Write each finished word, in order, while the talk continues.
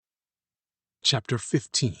Chapter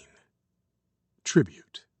 15.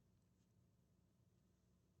 Tribute.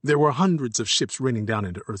 There were hundreds of ships raining down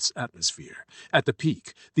into Earth's atmosphere. At the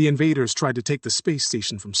peak, the invaders tried to take the space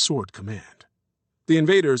station from Sword Command. The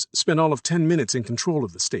invaders spent all of 10 minutes in control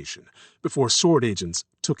of the station before Sword agents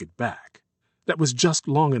took it back. That was just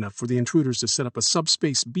long enough for the intruders to set up a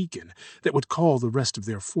subspace beacon that would call the rest of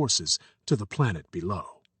their forces to the planet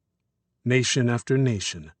below. Nation after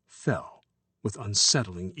nation fell with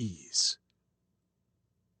unsettling ease.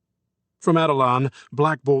 From Attilan,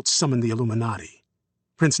 Black Bolt summoned the Illuminati.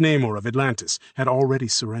 Prince Namor of Atlantis had already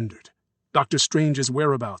surrendered. Dr. Strange's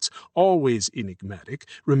whereabouts, always enigmatic,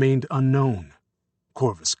 remained unknown.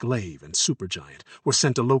 Corvus Glaive and Supergiant were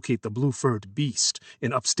sent to locate the blue-furred beast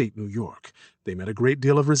in upstate New York. They met a great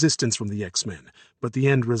deal of resistance from the X-Men, but the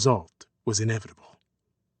end result was inevitable.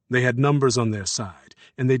 They had numbers on their side,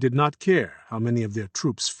 and they did not care how many of their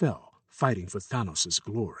troops fell fighting for Thanos'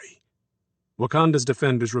 glory. Wakanda's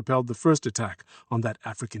defenders repelled the first attack on that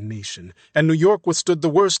African nation, and New York withstood the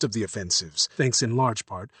worst of the offensives, thanks in large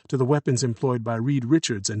part to the weapons employed by Reed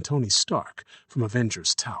Richards and Tony Stark from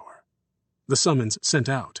Avengers Tower. The summons sent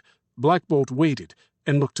out, Black Bolt waited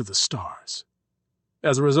and looked to the stars.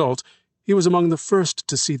 As a result, he was among the first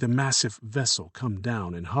to see the massive vessel come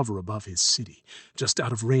down and hover above his city, just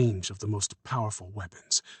out of range of the most powerful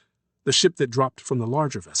weapons. The ship that dropped from the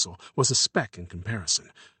larger vessel was a speck in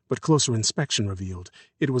comparison, but closer inspection revealed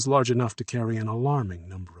it was large enough to carry an alarming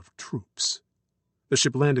number of troops. The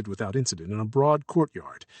ship landed without incident in a broad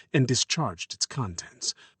courtyard and discharged its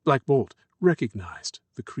contents. Black Bolt recognized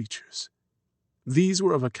the creatures. These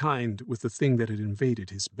were of a kind with the thing that had invaded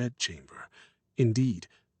his bedchamber, indeed,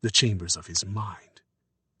 the chambers of his mind.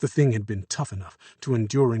 The thing had been tough enough to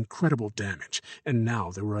endure incredible damage, and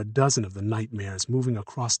now there were a dozen of the nightmares moving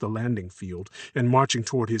across the landing field and marching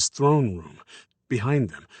toward his throne room. Behind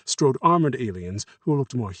them strode armored aliens who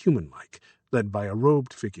looked more human-like, led by a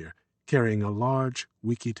robed figure carrying a large,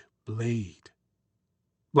 wicked blade.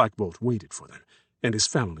 Black Bolt waited for them, and his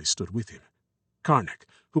family stood with him. Karnak,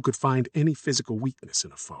 who could find any physical weakness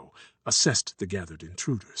in a foe, assessed the gathered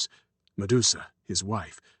intruders. Medusa, his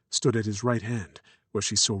wife, stood at his right hand, where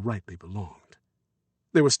she so rightly belonged.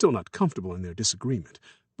 They were still not comfortable in their disagreement,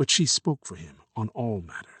 but she spoke for him on all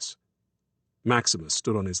matters. Maximus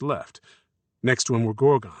stood on his left. Next to him were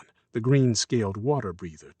Gorgon, the green-scaled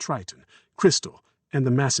water-breather, Triton, Crystal, and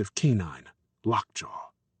the massive canine, Lockjaw.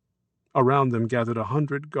 Around them gathered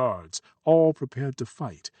 100 guards, all prepared to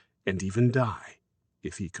fight, and even die,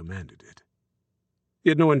 if he commanded it.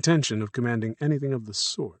 He had no intention of commanding anything of the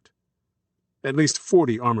sort. At least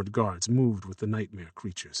 40 armored guards moved with the nightmare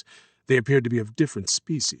creatures. They appeared to be of different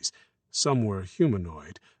species. Some were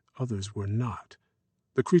humanoid, others were not.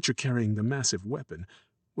 The creature carrying the massive weapon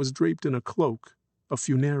was draped in a cloak of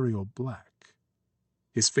funereal black.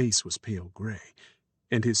 His face was pale gray,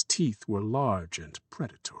 and his teeth were large and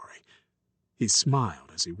predatory. He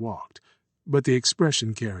smiled as he walked, but the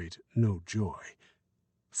expression carried no joy.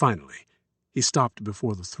 Finally, he stopped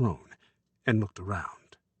before the throne and looked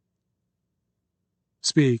around.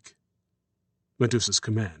 "Speak." Medusa's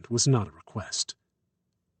command was not a request.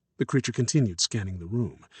 The creature continued scanning the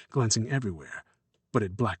room, glancing everywhere, but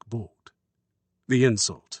at Black Bolt. The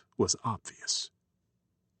insult was obvious.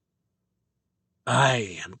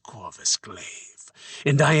 "I am Corvus Glaive,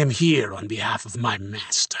 and I am here on behalf of my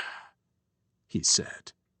master," he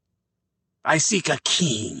said. "I seek a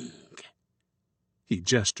king." He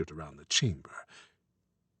gestured around the chamber.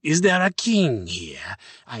 "Is there a king here?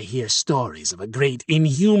 I hear stories of a great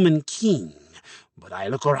inhuman king, but I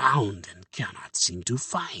look around and cannot seem to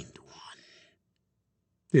find one."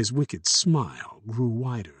 His wicked smile grew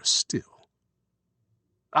wider still.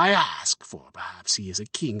 "I ask, for perhaps he is a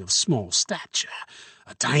king of small stature,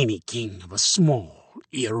 a tiny king of a small,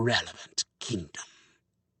 irrelevant kingdom."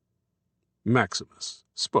 Maximus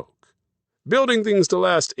spoke. "Building things to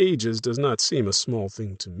last ages does not seem a small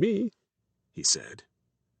thing to me," he said.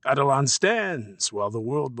 "Attilan stands while the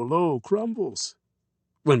world below crumbles."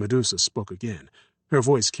 When Medusa spoke again, her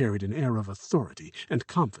voice carried an air of authority and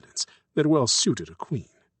confidence that well suited a queen.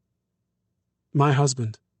 "My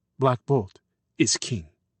husband, Black Bolt, is king.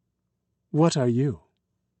 What are you?"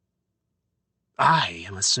 "I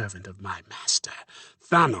am a servant of my master,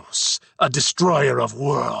 Thanos, a destroyer of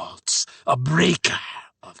worlds, a breaker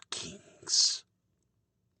of kings."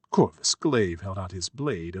 Corvus Glaive held out his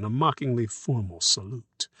blade in a mockingly formal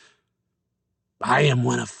salute. "I am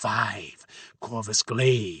one of 5, Corvus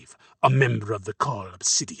Glaive, a member of the Call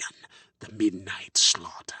Obsidian, the Midnight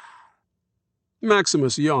Slaughter."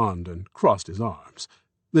 Maximus yawned and crossed his arms.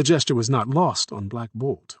 The gesture was not lost on Black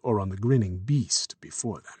Bolt or on the grinning beast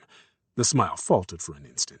before them. The smile faltered for an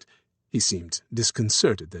instant. He seemed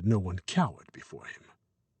disconcerted that no one cowered before him.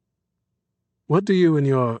 "What do you and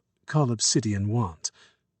your Collobsidian want,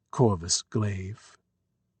 Corvus Glaive?"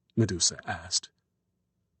 Medusa asked.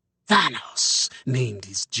 "Thanos named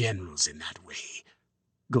his generals in that way,"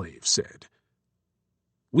 Glaive said.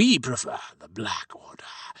 "We prefer the Black Order.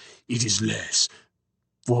 It is less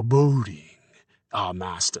foreboding. Our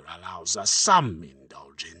master allows us some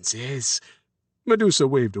indulgences." Medusa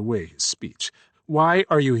waved away his speech. "Why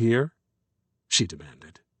are you here?" she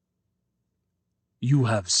demanded. "You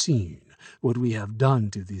have seen what we have done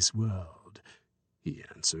to this world," he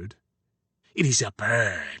answered. "It is a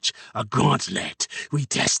purge, a gauntlet. We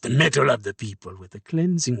test the mettle of the people with a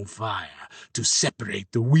cleansing fire to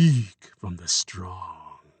separate the weak from the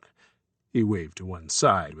strong." He waved to one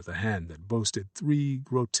side with a hand that boasted 3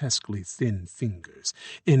 grotesquely thin fingers,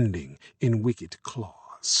 ending in wicked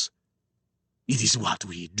claws. "It is what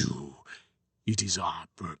we do. It is our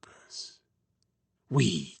purpose.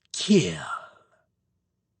 We kill."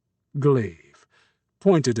 Glaive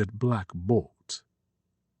pointed at Black Bolt.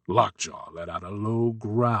 Lockjaw let out a low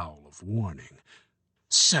growl of warning.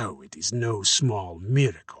 "So it is no small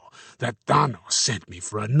miracle that Thanos sent me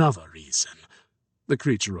for another reason," the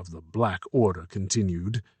creature of the Black Order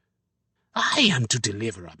continued. "I am to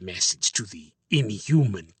deliver a message to the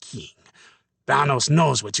Inhuman King. Thanos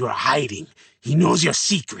knows what you are hiding. He knows your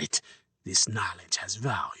secret. This knowledge has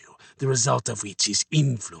value, the result of which is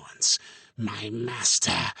influence. My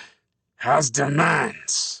master has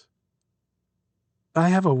demands." "I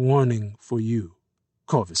have a warning for you,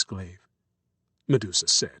 Corvus Glaive," Medusa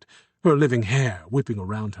said, her living hair whipping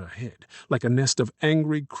around her head like a nest of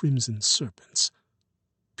angry crimson serpents.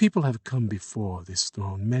 "People have come before this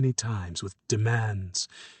throne many times with demands.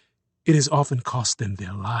 It has often cost them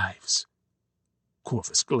their lives."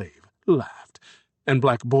 Corvus Glaive laughed, and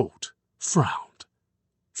Black Bolt frowned.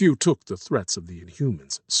 Few took the threats of the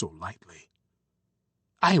Inhumans so lightly.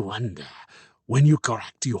 "I wonder, when you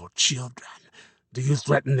correct your children, do you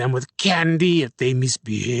threaten them with candy if they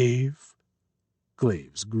misbehave?"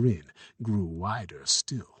 Glaive's grin grew wider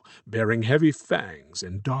still, bearing heavy fangs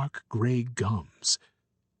and dark gray gums.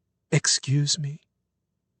 "Excuse me?"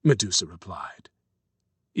 Medusa replied.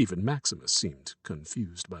 Even Maximus seemed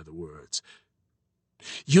confused by the words.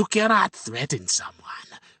 "You cannot threaten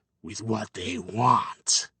someone with what they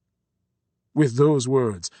want." With those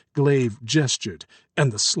words, Glaive gestured,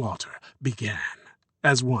 and the slaughter began.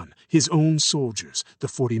 As one, his own soldiers, the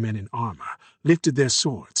 40 men in armor, lifted their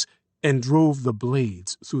swords and drove the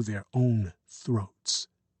blades through their own throats.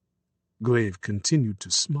 Glaive continued to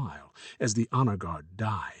smile as the honor guard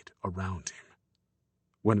died around him.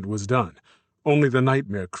 When it was done, only the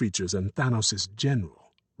nightmare creatures and Thanos'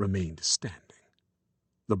 general remained standing.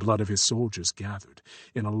 The blood of his soldiers gathered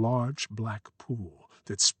in a large black pool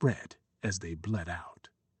that spread as they bled out.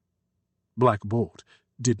 Black Bolt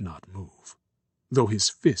did not move, though his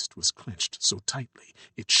fist was clenched so tightly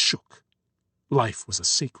it shook. Life was a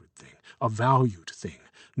sacred thing, a valued thing,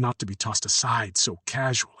 not to be tossed aside so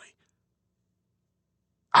casually.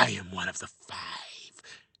 "I am one of the 5.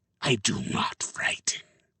 I do not frighten,"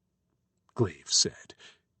 Glaive said,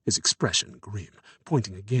 his expression grim,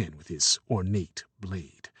 pointing again with his ornate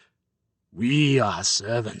blade. "We are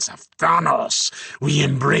servants of Thanos. We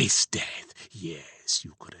embrace death. Yes,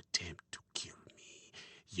 you could attempt to kill me.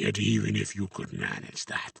 Yet even if you could manage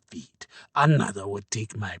that feat, another would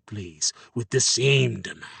take my place with the same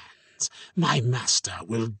demands. My master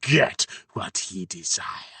will get what he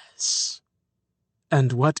desires."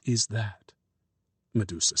 "And what is that?"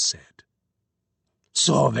 Medusa said.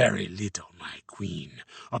 "So very little, my queen.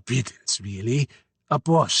 A pittance, really. A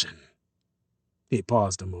portion." He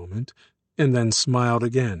paused a moment, and then smiled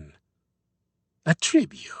again. "A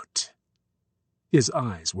tribute." His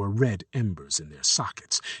eyes were red embers in their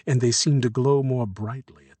sockets, and they seemed to glow more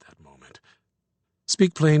brightly at that moment.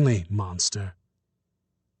 "Speak plainly, monster,"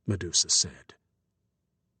 Medusa said.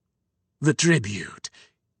 "The tribute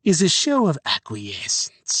is a show of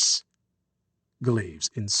acquiescence." Glaive's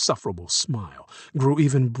insufferable smile grew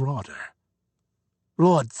even broader.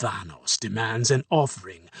 "Lord Thanos demands an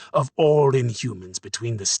offering of all Inhumans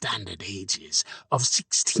between the standard ages of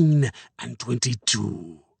 16 and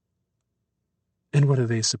 22. "And what are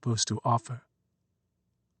they supposed to offer?"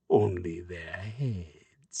 "Only their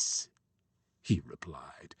heads," he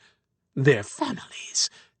replied. "Their families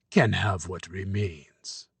can have what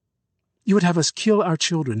remains." "You would have us kill our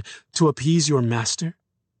children to appease your master?"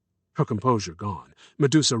 Her composure gone,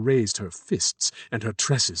 Medusa raised her fists, and her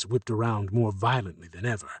tresses whipped around more violently than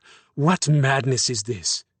ever. "What madness is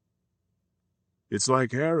this?" "It's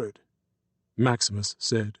like Herod," Maximus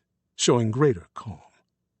said, showing greater calm.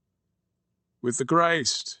 "With the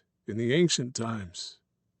Christ in the ancient times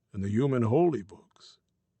and the human holy books."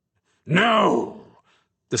 "No!"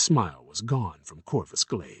 The smile was gone from Corvus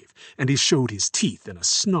Glaive, and he showed his teeth in a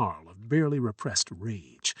snarl of barely repressed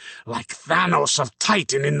rage. "Like Thanos of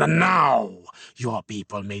Titan in the now, your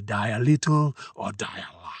people may die a little or die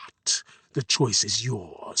a lot. The choice is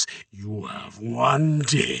yours. You have one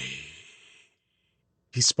day."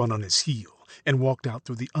 He spun on his heel and walked out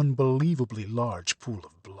through the unbelievably large pool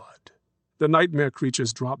of blood. The nightmare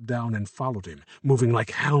creatures dropped down and followed him, moving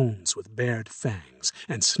like hounds with bared fangs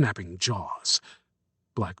and snapping jaws.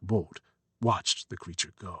 Black Bolt watched the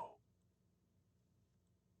creature go.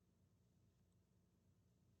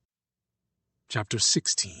 Chapter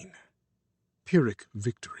 16. Pyrrhic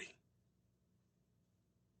Victory.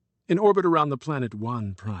 In orbit around the planet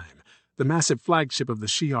Wan Prime, the massive flagship of the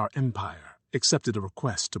Shi'ar Empire accepted a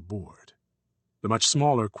request to board. The much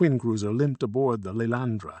smaller Quinn cruiser limped aboard the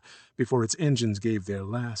Lilandra before its engines gave their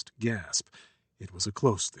last gasp. It was a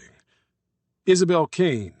close thing. Isabel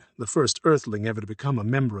Kane, the first Earthling ever to become a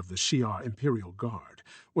member of the Shi'ar Imperial Guard,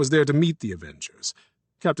 was there to meet the Avengers.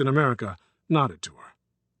 Captain America nodded to her.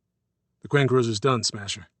 "The Quinn cruiser's done,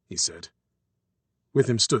 Smasher," he said. With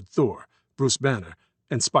him stood Thor, Bruce Banner,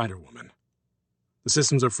 and Spider-Woman. "The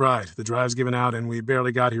systems are fried, the drive's given out, and we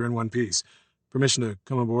barely got here in one piece. Permission to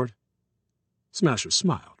come aboard?" Smasher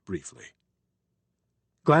smiled briefly.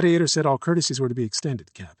 "Gladiator said all courtesies were to be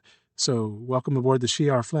extended, Cap, so welcome aboard the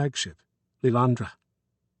Shi'ar flagship, Lilandra."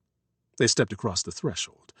 They stepped across the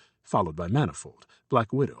threshold, followed by Manifold,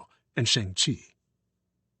 Black Widow, and Shang-Chi.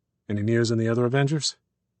 "Any news on the other Avengers?"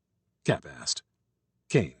 Cap asked.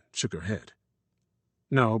 Kane shook her head.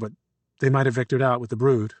 "No, but they might have vectored out with the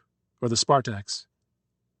Brood, or the Spartax."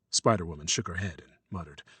 Spider-Woman shook her head and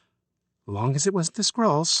muttered, "Long as it wasn't the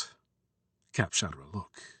Skrulls." Cap shot her a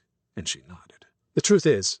look, and she nodded. "The truth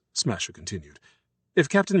is," Smasher continued, "if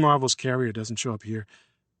Captain Marvel's carrier doesn't show up here,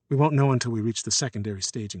 we won't know until we reach the secondary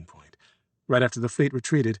staging point. Right after the fleet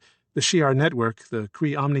retreated, the Shi'ar network, the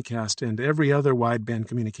Kree Omnicast, and every other wideband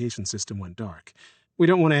communication system went dark. We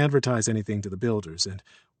don't want to advertise anything to the builders, and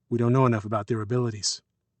we don't know enough about their abilities."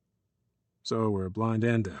 "So we're blind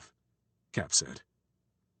and deaf," Cap said.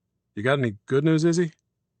 "You got any good news, Izzy?"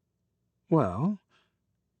 "Well,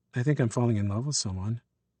 I think I'm falling in love with someone."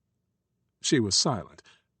 She was silent,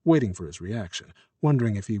 waiting for his reaction,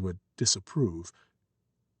 wondering if he would disapprove.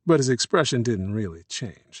 But his expression didn't really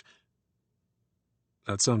change.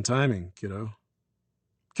 "That's some timing, kiddo,"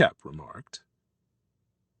 Cap remarked.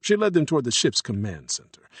 She led them toward the ship's command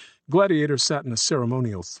center. Gladiator sat in a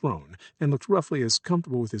ceremonial throne and looked roughly as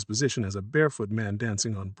comfortable with his position as a barefoot man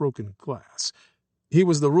dancing on broken glass. He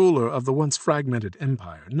was the ruler of the once fragmented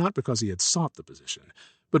empire, not because he had sought the position,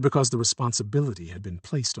 but because the responsibility had been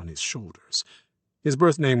placed on his shoulders. His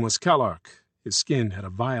birth name was Kalark, his skin had a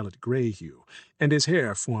violet gray hue, and his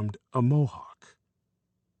hair formed a mohawk.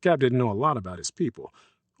 Cap didn't know a lot about his people,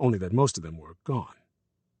 only that most of them were gone,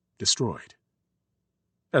 destroyed.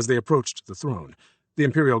 As they approached the throne, the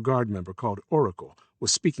Imperial Guard member called Oracle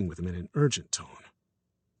was speaking with him in an urgent tone.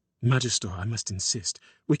 "Magister, I must insist.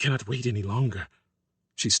 We cannot wait any longer."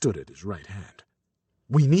 She stood at his right hand.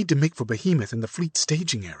 "We need to make for Behemoth and the fleet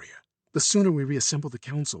staging area. The sooner we reassemble the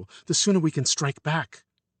council, the sooner we can strike back."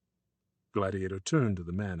 Gladiator turned to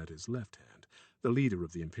the man at his left hand, the leader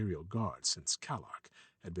of the Imperial Guard since Kalark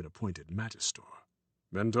had been appointed Magister.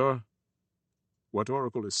 "Mentor, what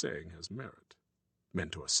Oracle is saying has merit,"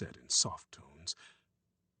 Mentor said in soft tones.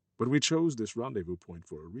 "But we chose this rendezvous point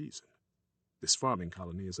for a reason. This farming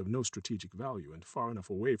colony is of no strategic value and far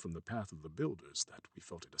enough away from the path of the builders that we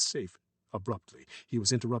felt it a safe." Abruptly, he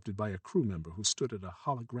was interrupted by a crew member who stood at a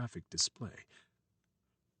holographic display.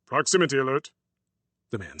 "Proximity alert,"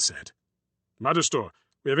 the man said. "Magister,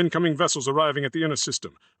 we have incoming vessels arriving at the inner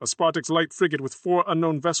system. A Spartax light frigate with 4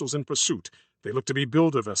 unknown vessels in pursuit. They look to be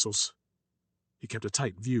builder vessels." He kept a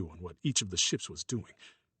tight view on what each of the ships was doing.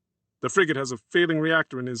 "The frigate has a failing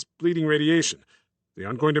reactor and is bleeding radiation. They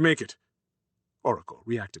aren't going to make it." Oracle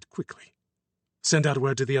reacted quickly. "Send out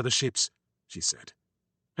word to the other ships," she said.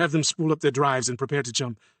 "Have them spool up their drives and prepare to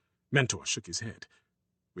jump." Mentor shook his head.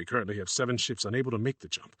 "We currently have 7 ships unable to make the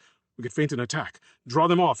jump. We could feint an attack, draw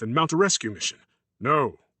them off, and mount a rescue mission."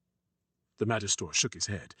 "No." The Magister shook his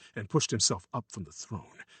head and pushed himself up from the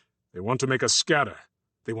throne. "They want to make us scatter.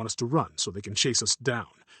 They want us to run so they can chase us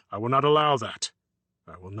down. I will not allow that.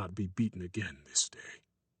 I will not be beaten again this day."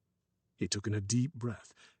 He took in a deep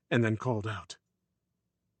breath and then called out,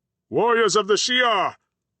 "Warriors of the Shi'ar!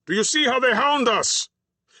 Do you see how they hound us?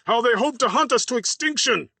 How they hope to hunt us to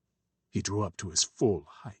extinction?" He drew up to his full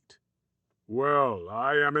height. Well,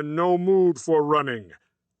 I am in no mood for running.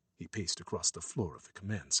 He paced across the floor of the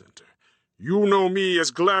command center. You know me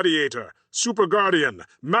as Gladiator, Super Guardian,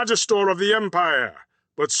 Magister of the Empire.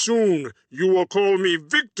 But soon you will call me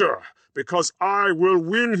Victor, because I will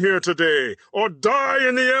win here today, or die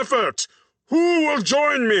in the effort. Who will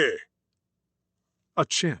join me? A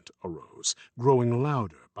chant arose, growing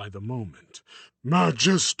louder by the moment.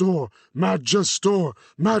 Magister, Magister,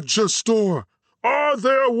 Magister! Are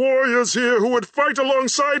there warriors here who would fight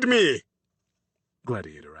alongside me?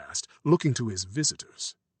 Gladiator asked, looking to his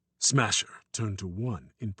visitors. Smasher turned to one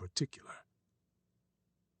in particular.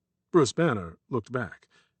 Bruce Banner looked back.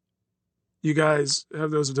 You guys have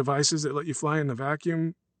those devices that let you fly in the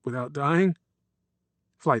vacuum without dying?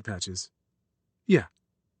 Flight patches. Yeah,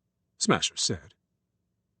 Smasher said.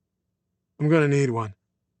 I'm gonna need one.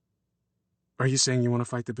 Are you saying you want to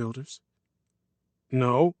fight the Builders?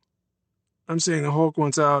 No. I'm saying the Hulk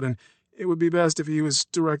wants out, and it would be best if he was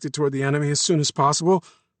directed toward the enemy as soon as possible.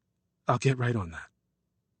 I'll get right on that.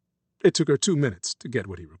 It took her 2 minutes to get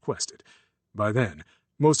what he requested. By then,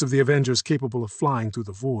 most of the Avengers capable of flying through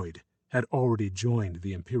the void had already joined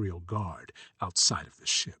the Imperial Guard outside of the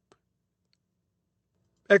ship.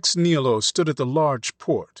 Ex Nihilo stood at the large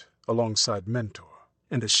port alongside Mentor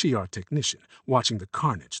and a Shi'ar technician watching the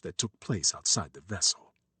carnage that took place outside the vessel.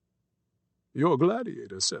 Your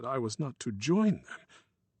Gladiator said I was not to join them.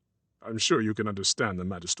 I'm sure you can understand the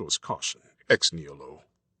Magister's caution, Ex Nihilo,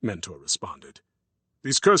 Mentor responded.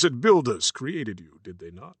 These cursed Builders created you, did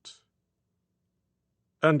they not?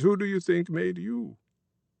 And who do you think made you?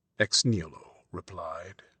 Ex Nihilo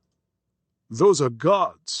replied. Those are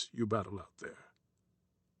gods you battle out there.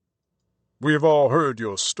 We've all heard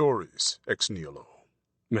your stories, Ex Nihilo,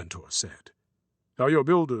 Mentor said. How your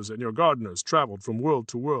Builders and your Gardeners traveled from world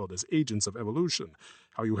to world as agents of evolution,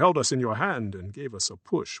 how you held us in your hand and gave us a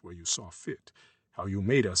push where you saw fit, how you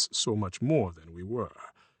made us so much more than we were.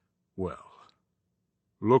 Well,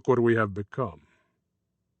 look what we have become.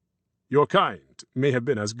 Your kind may have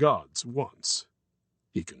been as gods once,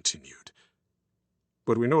 he continued,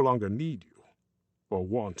 but we no longer need you or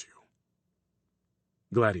want you.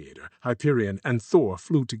 Gladiator, Hyperion, and Thor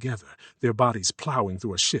flew together, their bodies plowing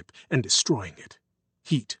through a ship and destroying it.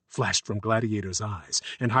 Heat flashed from Gladiator's eyes,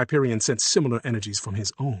 and Hyperion sent similar energies from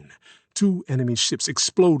his own. 2 enemy ships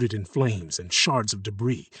exploded in flames and shards of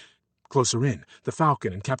debris. Closer in, the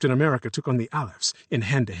Falcon and Captain America took on the Alephs in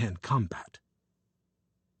hand-to-hand combat.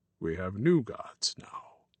 We have new gods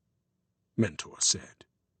now, Mentor said.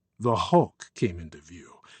 The Hulk came into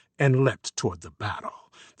view and leapt toward the battle.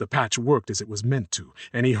 The patch worked as it was meant to,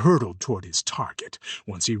 and he hurtled toward his target.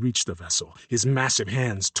 Once he reached the vessel, his massive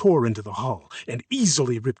hands tore into the hull and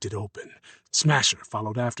easily ripped it open. Smasher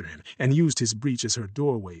followed after him and used his breach as her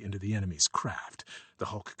doorway into the enemy's craft. The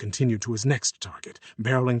Hulk continued to his next target,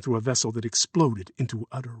 barreling through a vessel that exploded into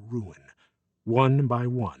utter ruin. One by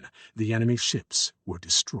one, the enemy ships were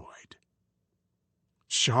destroyed.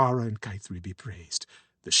 Shara and Kaithri be praised,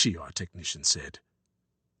 the Shi'ar technician said.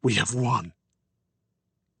 We have won.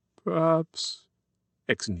 Perhaps,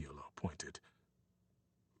 Ex Nihilo pointed.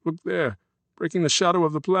 Look there, breaking the shadow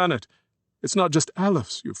of the planet. It's not just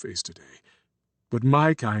Alephs you face today, but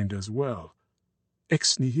my kind as well.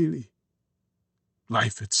 Ex Nihili.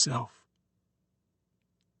 Life itself.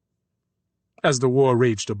 As the war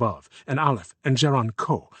raged above, an Aleph and Geron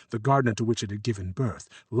Ko, the gardener to which it had given birth,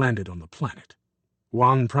 landed on the planet.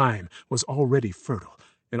 Wan Prime was already fertile.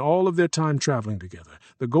 In all of their time traveling together,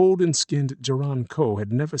 the golden-skinned Geron Ko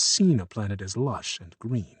had never seen a planet as lush and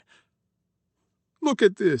green. Look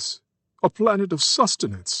at this, a planet of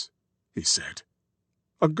sustenance, he said.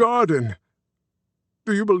 A garden.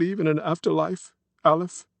 Do you believe in an afterlife,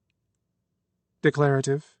 Aleph?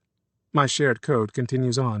 Declarative. My shared code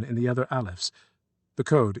continues on in the other Alephs. The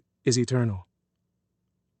code is eternal.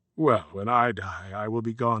 Well, when I die, I will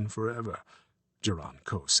be gone forever, Geron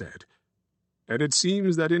Ko said. And it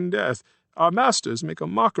seems that in death our masters make a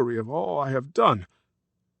mockery of all I have done,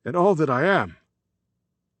 and all that I am.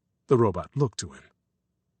 The robot looked to him.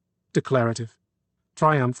 Declarative.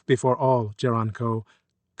 Triumph before all, Geron Ko.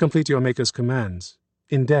 Complete your Maker's commands.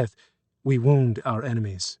 In death, we wound our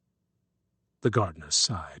enemies. The gardener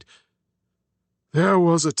sighed. There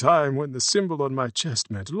was a time when the symbol on my chest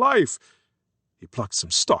meant life. He plucked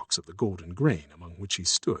some stalks of the golden grain among which he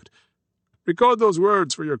stood. Record those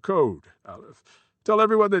words for your code, Aleph. Tell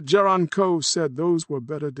everyone that Geron Ko said those were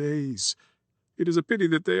better days. It is a pity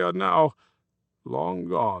that they are now long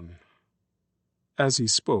gone. As he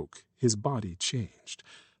spoke, his body changed.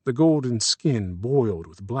 The golden skin boiled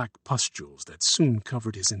with black pustules that soon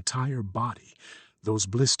covered his entire body. Those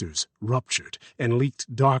blisters ruptured and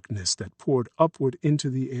leaked darkness that poured upward into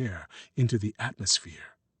the air, into the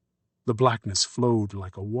atmosphere. The blackness flowed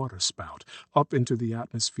like a waterspout up into the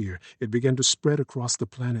atmosphere. It began to spread across the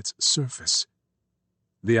planet's surface.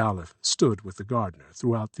 The Aleph stood with the gardener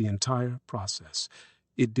throughout the entire process.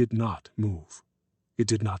 It did not move. It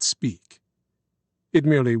did not speak. It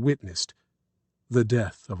merely witnessed the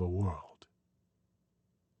death of a world.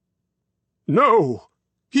 No!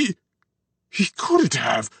 He couldn't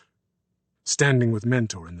have. Standing with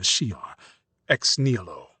Mentor in the Shi'ar, Ex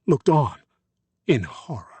Nihilo looked on in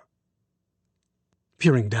horror.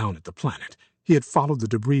 Peering down at the planet, he had followed the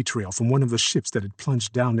debris trail from one of the ships that had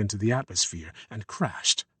plunged down into the atmosphere and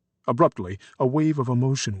crashed. Abruptly, a wave of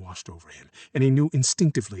emotion washed over him, and he knew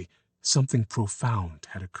instinctively something profound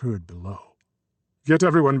had occurred below. "Get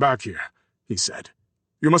everyone back here," he said.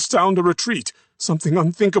 "You must sound a retreat. Something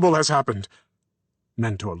unthinkable has happened."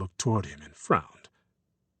 Mentor looked toward him and frowned.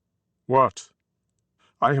 "What?"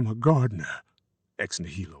 "I am a gardener," Ex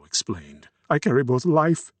Nihilo explained. "I carry both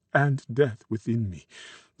life and death within me.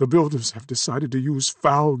 The builders have decided to use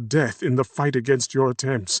foul death in the fight against your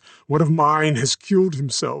attempts. One of mine has killed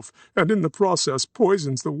himself, and in the process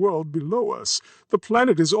poisons the world below us. The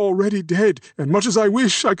planet is already dead, and much as I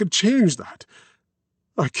wish I could change that,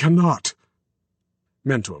 I cannot."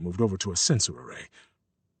 Mentor moved over to a sensor array.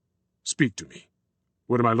 "Speak to me.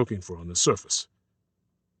 What am I looking for on the surface?"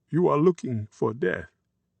 "You are looking for death."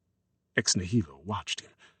 Ex Nihilo watched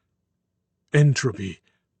him. "Entropy.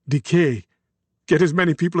 Decay. Get as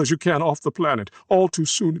many people as you can off the planet. All too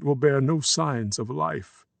soon it will bear no signs of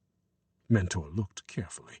life." Mentor looked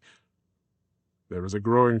carefully. "There is a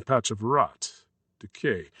growing patch of rot,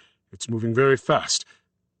 decay. It's moving very fast.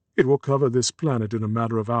 It will cover this planet in a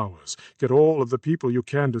matter of hours. Get all of the people you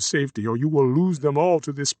can to safety, or you will lose them all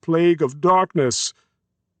to this plague of darkness."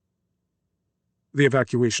 The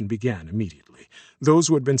evacuation began immediately. Those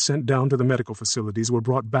who had been sent down to the medical facilities were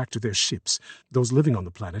brought back to their ships. Those living on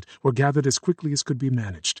the planet were gathered as quickly as could be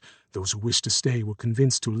managed. Those who wished to stay were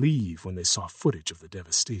convinced to leave when they saw footage of the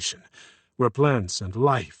devastation. Where plants and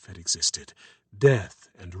life had existed, death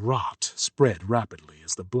and rot spread rapidly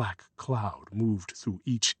as the black cloud moved through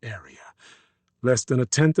each area. Less than a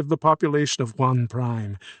tenth of the population of Juan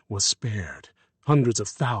Prime was spared. Hundreds of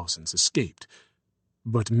thousands escaped,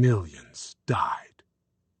 but millions died.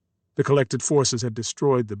 The collected forces had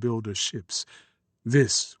destroyed the builders' ships.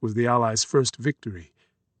 This was the Allies' first victory.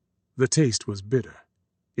 The taste was bitter,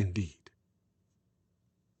 indeed.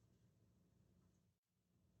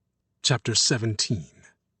 Chapter 17.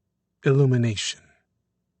 Illumination.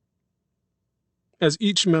 As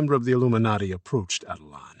each member of the Illuminati approached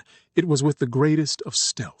Attilan, it was with the greatest of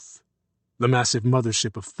stealth. The massive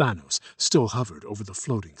mothership of Thanos still hovered over the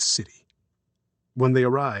floating city. When they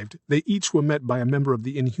arrived, they each were met by a member of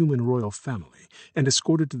the Inhuman royal family and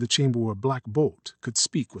escorted to the chamber where Black Bolt could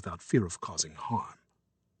speak without fear of causing harm.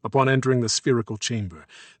 Upon entering the spherical chamber,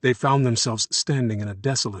 they found themselves standing in a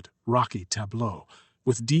desolate, rocky tableau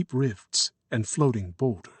with deep rifts and floating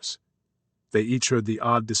boulders. They each heard the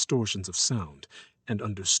odd distortions of sound and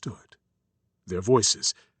understood. Their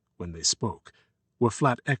voices, when they spoke, were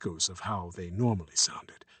flat echoes of how they normally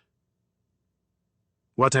sounded.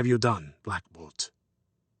 "What have you done, Black Bolt?"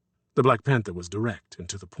 The Black Panther was direct and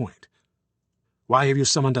to the point. "Why have you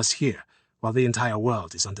summoned us here while the entire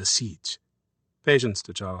world is under siege?" "Patience,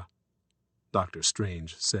 T'Challa," Dr.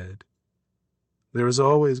 Strange said. "There is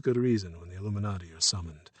always good reason when the Illuminati are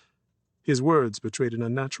summoned." His words betrayed an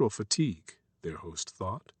unnatural fatigue, their host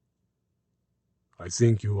thought. "I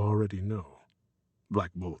think you already know,"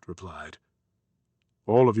 Black Bolt replied.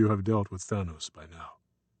 "All of you have dealt with Thanos by now."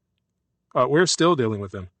 We're still dealing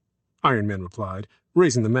with him," Iron Man replied,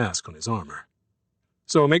 raising the mask on his armor.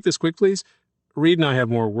 "So make this quick, please. Reed and I have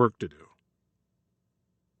more work to do."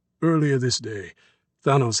 Earlier this day,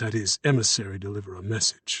 Thanos had his emissary deliver a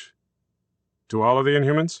message. "To all of the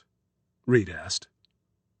Inhumans?" Reed asked.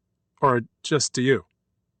 "Or just to you?"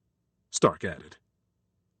 Stark added.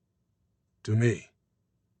 "To me,"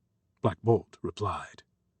 Black Bolt replied.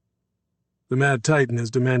 "The Mad Titan has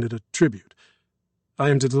demanded a tribute. I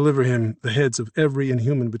am to deliver him the heads of every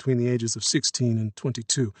Inhuman between the ages of 16 and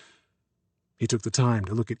 22. He took the time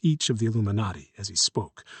to look at each of the Illuminati as he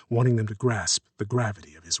spoke, wanting them to grasp the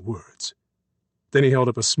gravity of his words. Then he held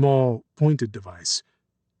up a small, pointed device,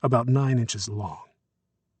 about 9 inches long.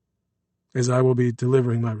 "As I will be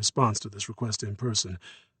delivering my response to this request in person,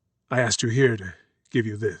 I asked you here to give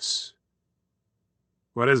you this."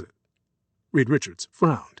 "What is it?" Reed Richards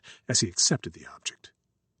frowned as he accepted the object.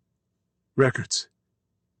 "Records.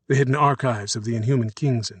 The hidden archives of the Inhuman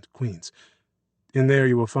kings and queens. In there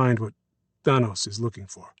you will find what Thanos is looking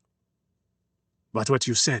for. But what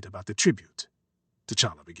you said about the tribute,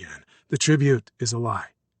 T'Challa began. The tribute is a lie.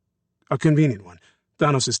 A convenient one.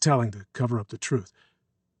 Thanos is telling to cover up the truth.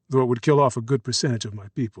 Though it would kill off a good percentage of my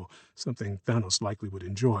people, something Thanos likely would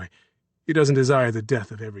enjoy, he doesn't desire the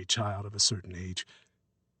death of every child of a certain age.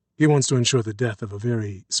 He wants to ensure the death of a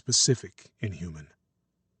very specific Inhuman.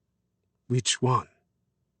 Which one?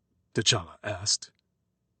 T'Challa asked.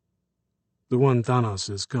 The one Thanos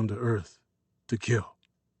has come to Earth to kill,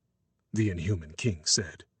 the Inhuman King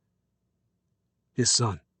said. His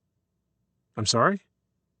son. I'm sorry?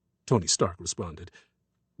 Tony Stark responded.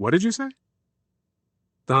 What did you say?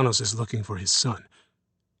 Thanos is looking for his son.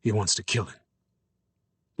 He wants to kill him.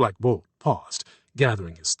 Black Bolt paused,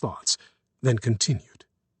 gathering his thoughts, then continued.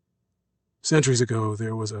 Centuries ago,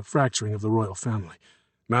 there was a fracturing of the royal family.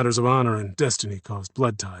 Matters of honor and destiny caused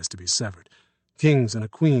blood ties to be severed. Kings and a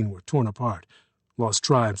queen were torn apart. Lost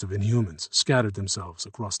tribes of Inhumans scattered themselves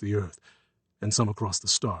across the earth, and some across the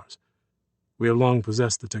stars. We have long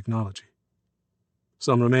possessed the technology.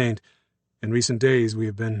 Some remained. In recent days, we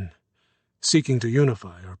have been seeking to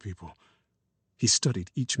unify our people. He studied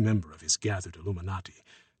each member of his gathered Illuminati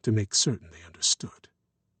to make certain they understood.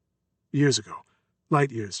 Years ago,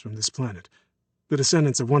 light years from this planet, the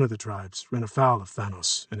descendants of one of the tribes ran afoul of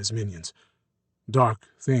Thanos and his minions. Dark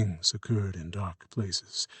things occurred in dark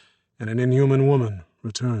places, and an Inhuman woman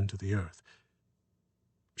returned to the earth.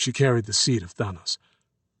 She carried the seed of Thanos,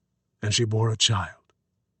 and she bore a child.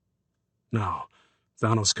 Now,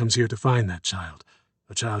 Thanos comes here to find that child,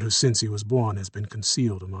 a child who since he was born has been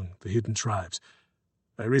concealed among the hidden tribes.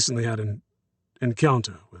 I recently had an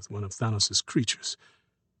encounter with one of Thanos' creatures.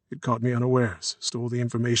 It caught me unawares, stole the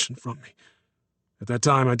information from me. At that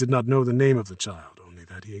time, I did not know the name of the child, only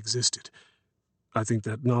that he existed. I think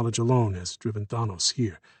that knowledge alone has driven Thanos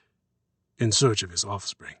here, in search of his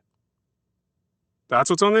offspring. That's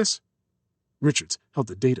what's on this? Richards held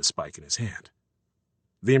the data spike in his hand.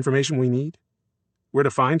 The information we need? Where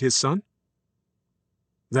to find his son?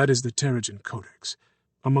 That is the Terrigen Codex.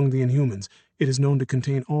 Among the Inhumans, it is known to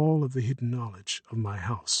contain all of the hidden knowledge of my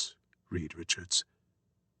house, Reed Richards.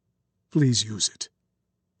 Please use it.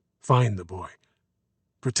 Find the boy.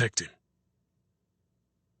 Protect him.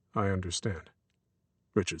 I understand,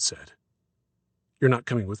 Richards said. You're not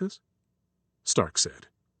coming with us? Stark said.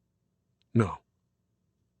 No.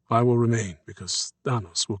 I will remain, because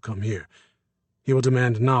Thanos will come here. He will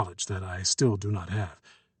demand knowledge that I still do not have.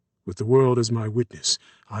 With the world as my witness,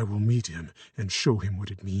 I will meet him and show him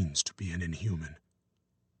what it means to be an Inhuman.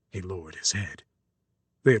 He lowered his head.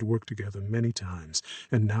 They had worked together many times,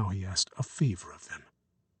 and now he asked a favor of them.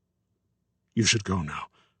 You should go now.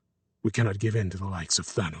 We cannot give in to the likes of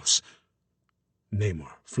Thanos.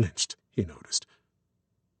 Namor flinched, he noticed.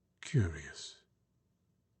 Curious.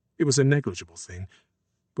 It was a negligible thing,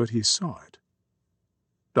 but he saw it.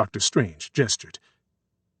 Dr. Strange gestured.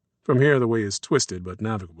 From here the way is twisted but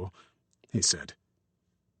navigable, he said.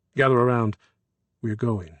 Gather around. We're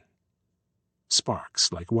going.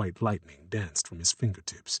 Sparks like white lightning danced from his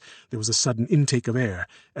fingertips. There was a sudden intake of air,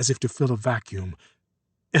 as if to fill a vacuum,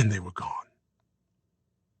 and they were gone.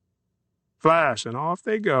 Flash, and off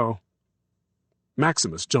they go.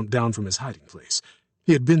 Maximus jumped down from his hiding place.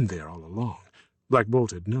 He had been there all along. Black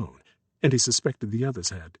Bolt had known, and he suspected the others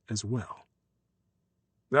had as well.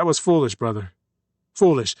 That was foolish, brother.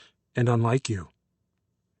 Foolish, and unlike you.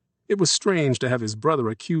 It was strange to have his brother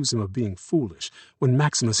accuse him of being foolish, when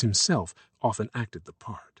Maximus himself often acted the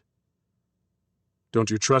part. Don't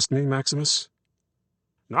you trust me, Maximus?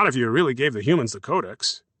 Not if you really gave the humans the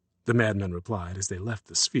Codex, the madman replied as they left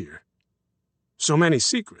the sphere. So many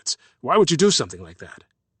secrets. Why would you do something like that?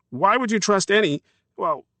 Why would you trust any,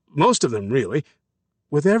 well, most of them, really,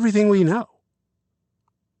 with everything we know?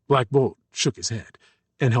 Black Bolt shook his head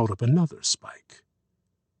and held up another spike.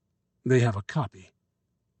 They have a copy.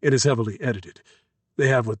 It is heavily edited. They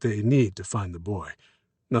have what they need to find the boy.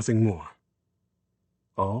 Nothing more.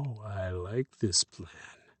 Oh, I like this plan,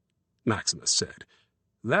 Maximus said.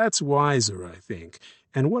 That's wiser, I think.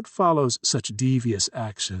 And what follows such devious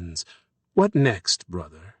actions? What next,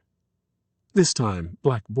 brother? This time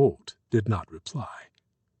Black Bolt did not reply.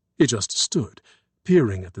 He just stood,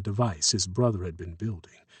 peering at the device his brother had been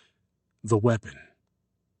building. The weapon.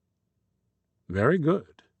 Very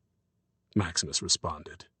good, Maximus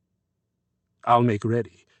responded. I'll make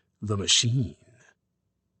ready the machine.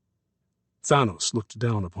 Thanos looked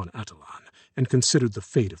down upon Attilan and considered the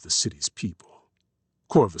fate of the city's people.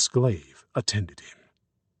 Corvus Glaive attended him.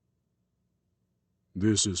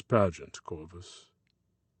 This is pageant, Corvus,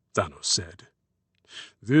 Thanos said.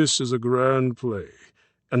 This is a grand play,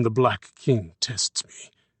 and the Black King tests me.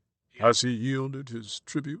 Has he yielded his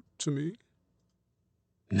tribute to me?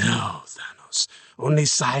 No, Thanos. Only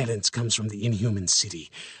silence comes from the Inhuman City.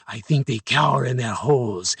 I think they cower in their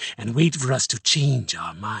holes and wait for us to change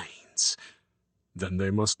our minds. Then they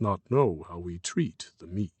must not know how we treat the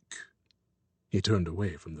meek. He turned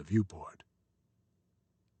away from the viewport.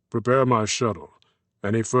 Prepare my shuttle.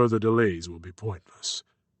 Any further delays will be pointless.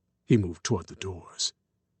 He moved toward the doors.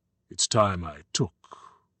 It's time I took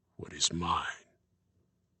what is mine.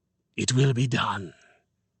 It will be done,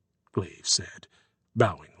 Glaive said,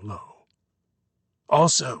 bowing low.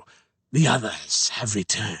 Also, the others have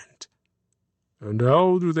returned. And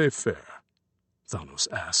how do they fare? Thanos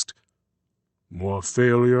asked. More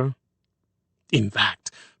failure? In fact,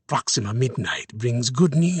 Proxima Midnight brings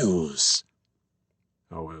good news.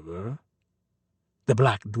 However, the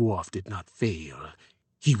Black Dwarf did not fail.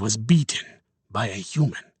 He was beaten by a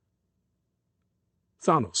human.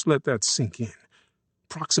 Thanos let that sink in.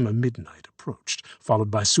 Proxima Midnight approached,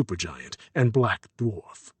 followed by Supergiant and Black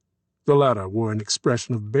Dwarf. The latter wore an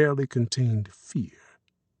expression of barely contained fear.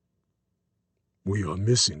 We are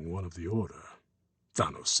missing one of the Order,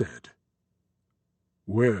 Thanos said.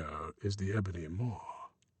 Where is the Ebony Maw?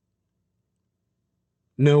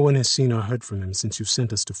 No one has seen or heard from him since you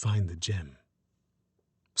sent us to find the gem,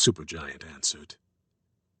 Supergiant answered.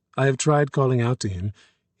 I have tried calling out to him.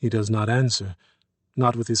 He does not answer,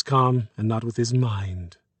 not with his comm and not with his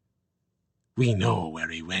mind. We know where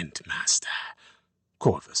he went, Master,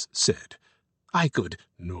 Corvus said. I could...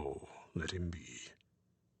 No, let him be.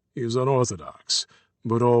 He is unorthodox,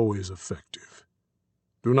 but always effective.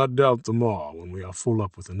 Do not doubt the Maw when we are full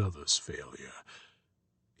up with another's failure.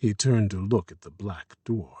 He turned to look at the Black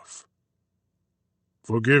Dwarf.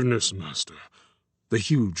 Forgiveness, Master. The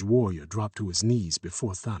huge warrior dropped to his knees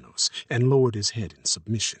before Thanos and lowered his head in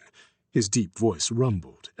submission. His deep voice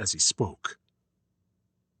rumbled as he spoke.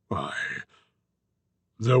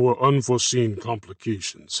 There were unforeseen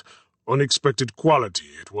complications. Unexpected quality.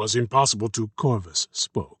 It was impossible to... Corvus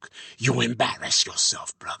spoke. You embarrass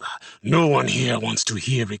yourself, brother. No one here wants to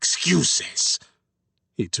hear excuses.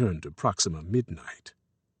 He turned to Proxima Midnight.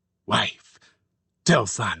 Wife, tell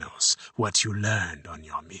Thanos what you learned on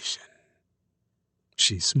your mission.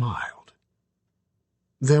 She smiled.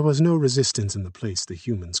 There was no resistance in the place the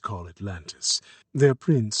humans call Atlantis. Their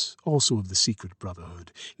prince, also of the Secret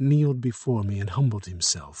Brotherhood, kneeled before me and humbled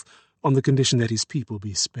himself, on the condition that his people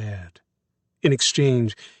be spared. In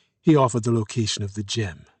exchange, he offered the location of the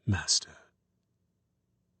gem, Master.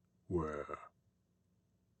 Where?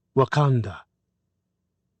 Wakanda.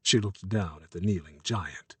 She looked down at the kneeling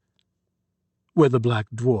giant. Where the Black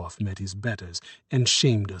Dwarf met his betters and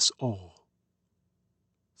shamed us all.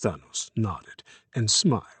 Thanos nodded and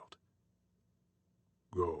smiled.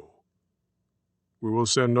 Go. We will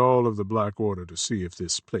send all of the Black Order to see if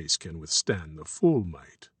this place can withstand the full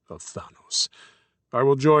might of Thanos. I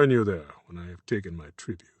will join you there when I have taken my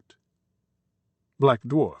tribute. Black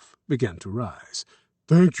Dwarf began to rise.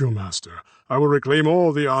 Thank you, Master. I will reclaim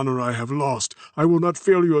all the honor I have lost. I will not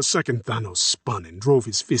fail you a second. Thanos spun and drove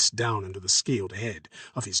his fist down into the scaled head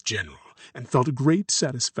of his general, and felt great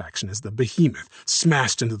satisfaction as the behemoth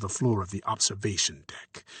smashed into the floor of the observation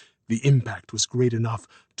deck. The impact was great enough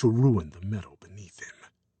to ruin the metal beneath him.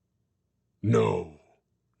 No,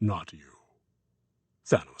 not you,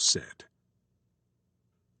 Thanos said.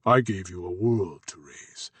 I gave you a world to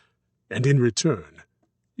raise, and in return,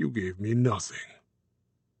 you gave me nothing.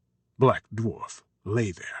 Black Dwarf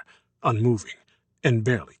lay there, unmoving and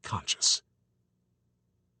barely conscious.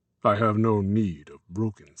 I have no need of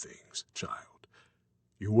broken things, child.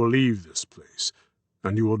 You will leave this place,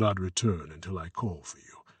 and you will not return until I call for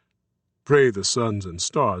you. Pray the suns and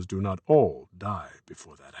stars do not all die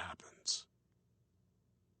before that happens.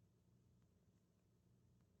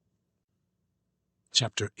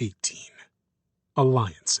 Chapter 18.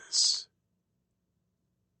 Alliances.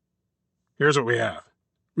 Here's what we have,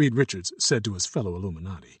 Reed Richards said to his fellow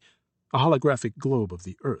Illuminati. A holographic globe of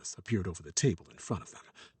the Earth appeared over the table in front of them.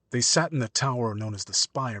 They sat in the tower known as the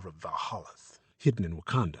Spire of Valhalla, hidden in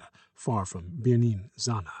Wakanda, far from Birnin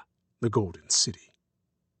Zana, the Golden City.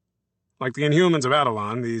 Like the Inhumans of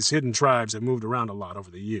Adelon, these hidden tribes have moved around a lot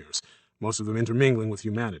over the years, most of them intermingling with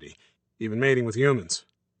humanity, even mating with humans.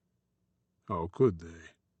 How could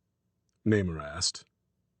they? Namor asked.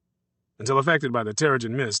 Until affected by the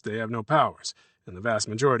Terrigen Mist, they have no powers, and the vast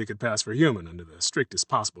majority could pass for human under the strictest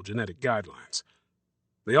possible genetic guidelines.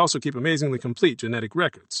 They also keep amazingly complete genetic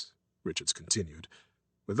records, Richards continued.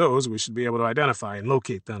 With those, we should be able to identify and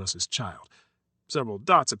locate Thanos' child. Several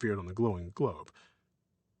dots appeared on the glowing globe.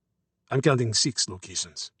 I'm counting 6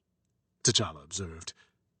 locations, T'Challa observed.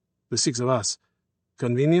 The 6 of us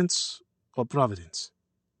Convenience or providence?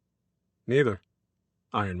 Neither,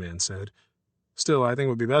 Iron Man said. Still, I think it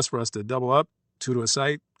would be best for us to double up, 2 to a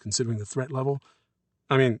site, considering the threat level.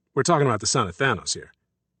 I mean, we're talking about the son of Thanos here.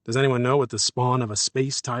 Does anyone know what the spawn of a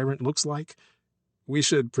space tyrant looks like? We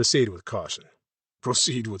should proceed with caution.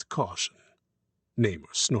 Proceed with caution,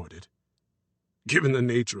 Namor snorted. Given the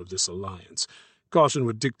nature of this alliance, caution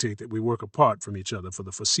would dictate that we work apart from each other for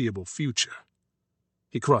the foreseeable future.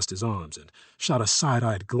 He crossed his arms and shot a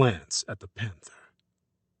side-eyed glance at the Panther.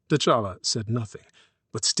 T'Challa said nothing,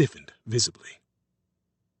 but stiffened visibly.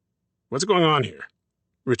 What's going on here?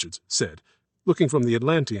 Richards said, looking from the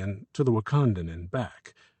Atlantean to the Wakandan and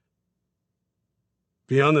back.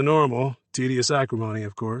 Beyond the normal, tedious acrimony,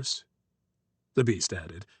 of course, the Beast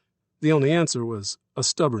added. The only answer was a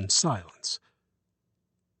stubborn silence.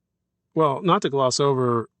 Well, not to gloss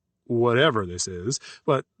over whatever this is,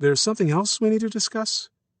 but there's something else we need to discuss,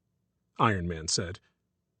 Iron Man said.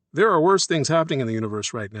 There are worse things happening in the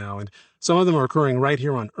universe right now, and some of them are occurring right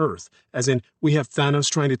here on Earth, as in we have Thanos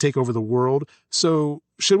trying to take over the world. So,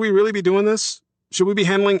 should we really be doing this? Should we be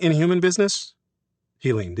handling inhuman business?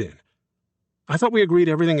 He leaned in. I thought we agreed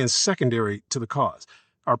everything is secondary to the cause.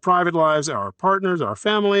 Our private lives, our partners, our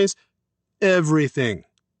families, everything.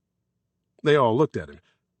 They all looked at him,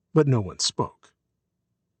 but no one spoke.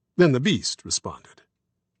 Then the Beast responded.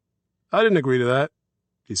 I didn't agree to that,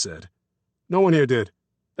 he said. No one here did.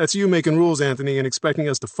 That's you making rules, Anthony, and expecting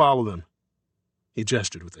us to follow them. He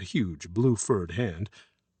gestured with a huge blue-furred hand.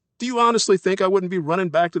 Do you honestly think I wouldn't be running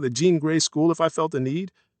back to the Jean Grey school if I felt the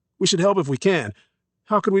need? We should help if we can.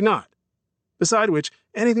 How could we not? Beside which,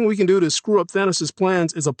 anything we can do to screw up Thanos'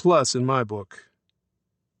 plans is a plus in my book.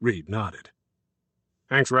 Reed nodded.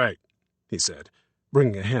 Hank's right, he said,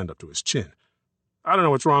 bringing a hand up to his chin. I don't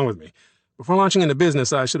know what's wrong with me. Before launching into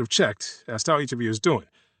business, I should have checked, asked how each of you is doing.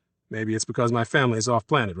 Maybe it's because my family is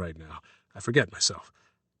off-planet right now. I forget myself.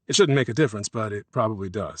 It shouldn't make a difference, but it probably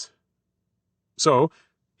does. So,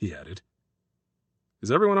 he added,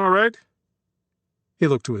 is everyone all right? He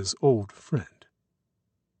looked to his old friend.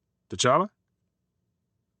 T'Challa?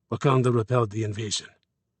 Wakanda repelled the invasion,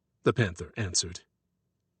 the Panther answered.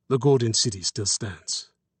 The Golden City still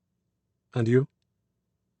stands. And you?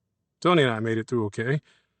 Tony and I made it through okay,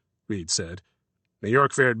 Reed said. New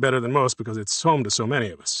York fared better than most because it's home to so many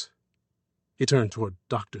of us. He turned toward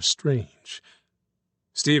Dr. Strange.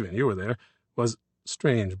 Stephen, you were there.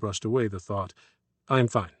 Strange brushed away the thought. I am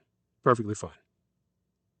fine. Perfectly fine.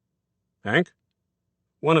 Hank?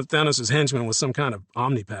 One of Thanos' henchmen was some kind of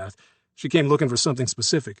omnipath. She came looking for something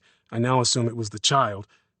specific. I now assume it was the child.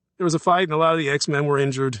 There was a fight and a lot of the X-Men were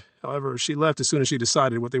injured. However, she left as soon as she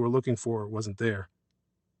decided what they were looking for wasn't there.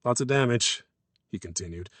 Lots of damage, he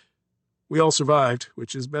continued. We all survived,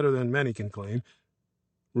 which is better than many can claim.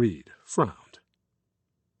 Reed frowned.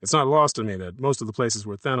 It's not lost on me that most of the places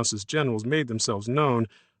where Thanos' generals made themselves known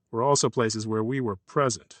were also places where we were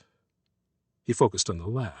present. He focused on the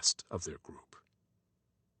last of their group.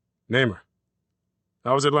 Namor,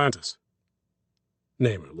 how was Atlantis?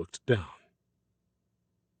 Namor looked down.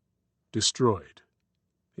 Destroyed,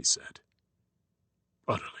 he said.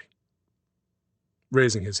 Utterly.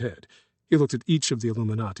 Raising his head, he looked at each of the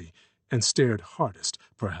Illuminati and stared hardest,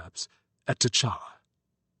 perhaps, at T'Challa.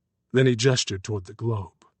 Then he gestured toward the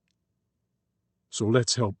globe. So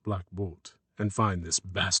let's help Black Bolt and find this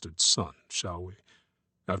bastard son, shall we?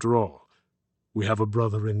 After all, we have a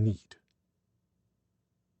brother in need.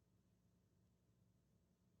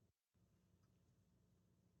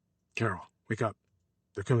 Carol, wake up.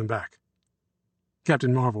 They're coming back.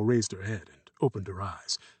 Captain Marvel raised her head and opened her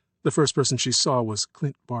eyes. The first person she saw was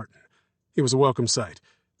Clint Barton. He was a welcome sight.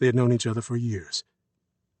 They had known each other for years.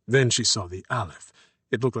 Then she saw the Aleph.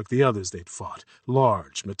 It looked like the others they'd fought,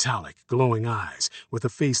 large, metallic, glowing eyes, with a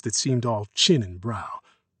face that seemed all chin and brow.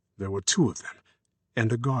 There were 2 of them,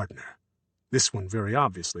 and a gardener. This one very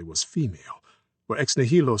obviously was female. Where Ex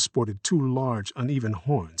Nihilo sported 2 large, uneven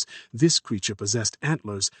horns, this creature possessed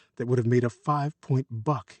antlers that would have made a 5-point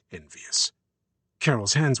buck envious.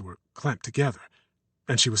 Carol's hands were clamped together,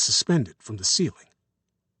 and she was suspended from the ceiling.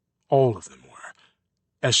 All of them were.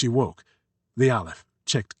 As she woke, the Aleph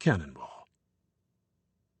checked Cannonball.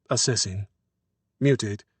 Assessing.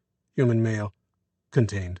 Mutate. Human male.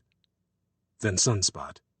 Contained. Then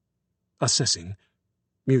Sunspot. Assessing.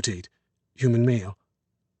 Mutate. Human male.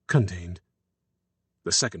 Contained.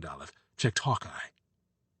 The second Aleph checked Hawkeye.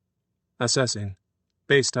 Assessing.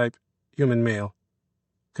 Base type. Human male.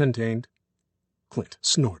 Contained. Clint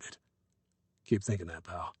snorted. Keep thinking that,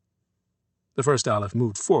 pal. The first Aleph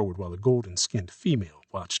moved forward while the golden-skinned female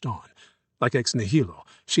watched on. Like Ex Nihilo,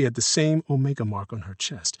 she had the same Omega mark on her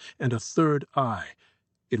chest and a third eye.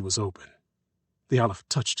 It was open. The Aleph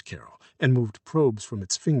touched Carol and moved probes from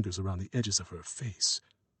its fingers around the edges of her face.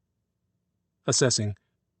 Assessing.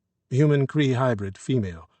 Human-Kree hybrid,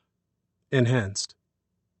 female. Enhanced.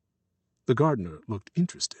 The gardener looked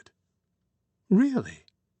interested. Really?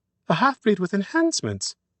 A half-breed with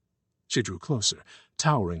enhancements? She drew closer,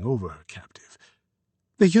 towering over her captive.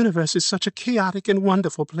 The universe is such a chaotic and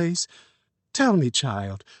wonderful place. Tell me,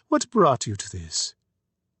 child, what brought you to this?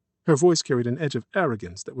 Her voice carried an edge of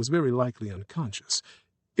arrogance that was very likely unconscious.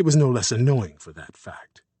 It was no less annoying for that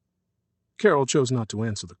fact. Carol chose not to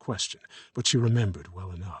answer the question, but she remembered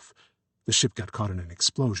well enough. The ship got caught in an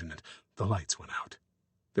explosion, and the lights went out.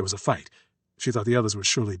 There was a fight. She thought the others were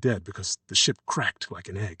surely dead because the ship cracked like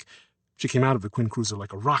an egg. She came out of the Quinn cruiser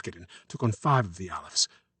like a rocket and took on 5 of the Alephs.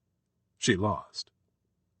 She lost.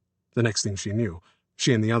 The next thing she knew,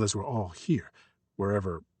 she and the others were all here,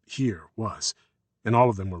 wherever here was, and all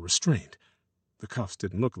of them were restrained. The cuffs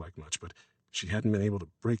didn't look like much, but she hadn't been able to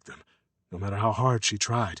break them, no matter how hard she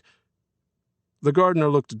tried. The gardener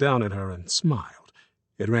looked down at her and smiled.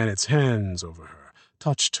 It ran its hands over her,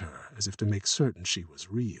 touched her as if to make certain she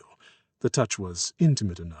was real. The touch was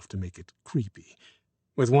intimate enough to make it creepy.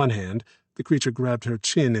 With one hand, the creature grabbed her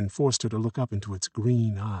chin and forced her to look up into its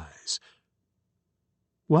green eyes.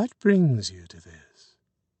 What brings you to this?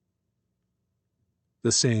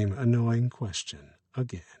 The same annoying question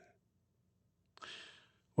again.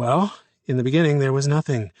 Well, in the beginning there was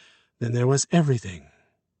nothing. Then there was everything.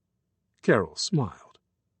 Carol smiled.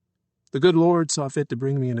 The good Lord saw fit to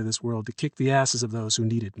bring me into this world to kick the asses of those who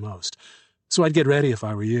need it most. So I'd get ready if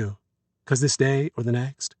I were you. 'Cause this day or the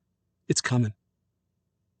next, it's coming.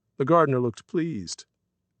 The gardener looked pleased.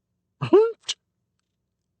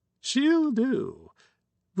 She'll do.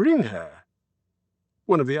 Bring her.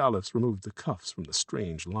 One of the Alephs removed the cuffs from the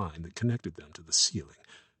strange line that connected them to the ceiling.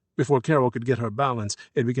 Before Carol could get her balance,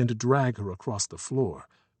 it began to drag her across the floor.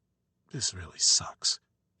 This really sucks,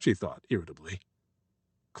 she thought irritably.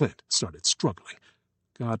 Clint started struggling.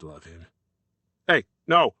 God love him. Hey,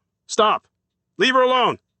 no, stop. Leave her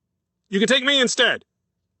alone. You can take me instead.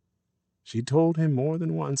 She told him more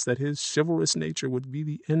than once that his chivalrous nature would be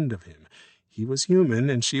the end of him. He was human,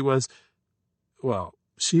 and she was, well,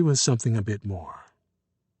 she was something a bit more.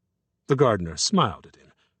 The gardener smiled at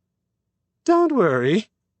him. Don't worry,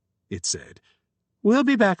 it said. We'll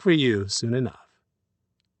be back for you soon enough.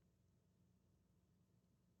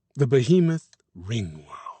 The behemoth ring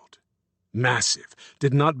world, massive,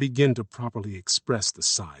 did not begin to properly express the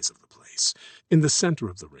size of the place. In the center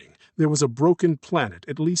of the ring, there was a broken planet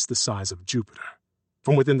at least the size of Jupiter.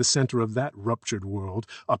 From within the center of that ruptured world,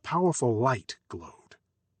 a powerful light glowed.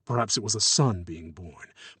 Perhaps it was a sun being born.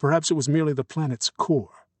 Perhaps it was merely the planet's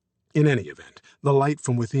core. In any event, the light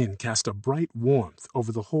from within cast a bright warmth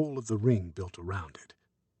over the whole of the ring built around it.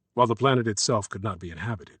 While the planet itself could not be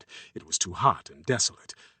inhabited, it was too hot and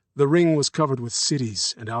desolate. The ring was covered with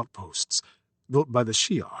cities and outposts, built by the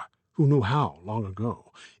Shi'ar, who knew how long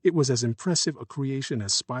ago. It was as impressive a creation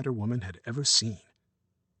as Spider-Woman had ever seen.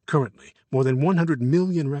 Currently, more than 100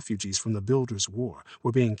 million refugees from the Builders' War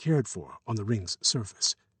were being cared for on the ring's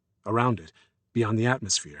surface. Around it, beyond the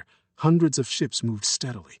atmosphere, hundreds of ships moved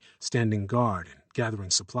steadily, standing guard and gathering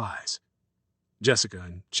supplies. Jessica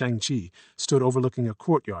and Shang-Chi stood overlooking a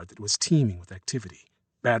courtyard that was teeming with activity.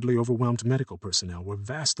 Badly overwhelmed medical personnel were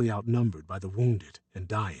vastly outnumbered by the wounded and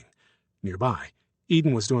dying. Nearby,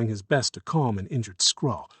 Eden was doing his best to calm an injured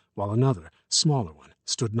Skrull, while another, smaller one,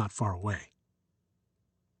 stood not far away.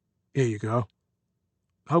 Here you go.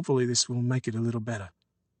 Hopefully this will make it a little better,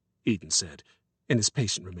 Eden said, and his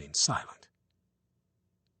patient remained silent.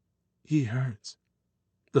 He hurts,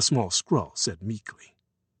 the small Skrull said meekly.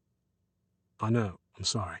 I know, I'm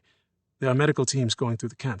sorry. There are medical teams going through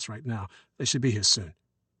the camps right now. They should be here soon.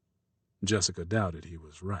 Jessica doubted he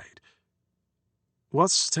was right.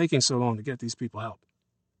 What's taking so long to get these people help?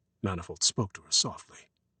 Manifold spoke to her softly.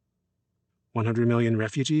 100 million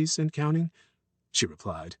refugees and counting, she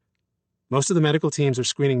replied. Most of the medical teams are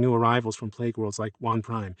screening new arrivals from plague worlds like Wan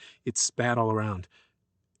Prime. It's bad all around.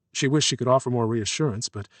 She wished she could offer more reassurance,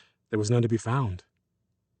 but there was none to be found.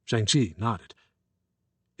 Shang-Chi nodded.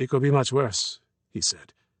 It could be much worse, he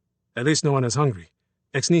said. At least no one is hungry.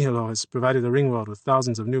 Ex Nihilo has provided the Ringworld with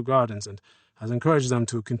thousands of new gardens and has encouraged them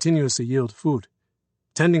to continuously yield food.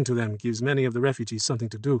 Tending to them gives many of the refugees something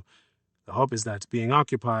to do. The hope is that being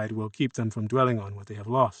occupied will keep them from dwelling on what they have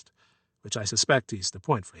lost, which I suspect is the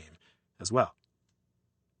point for him as well.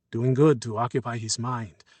 Doing good to occupy his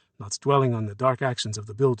mind, not dwelling on the dark actions of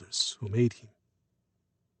the builders who made him.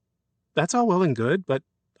 That's all well and good, but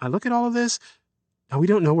I look at all of this, and we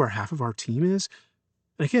don't know where half of our team is,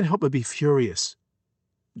 and I can't help but be furious.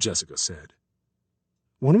 Jessica said.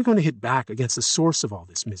 When are we going to hit back against the source of all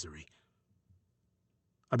this misery?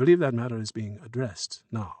 I believe that matter is being addressed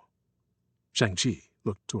now. Shang-Chi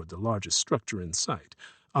looked toward the largest structure in sight,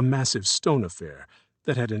 a massive stone affair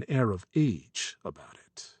that had an air of age about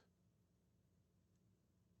it.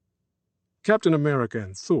 Captain America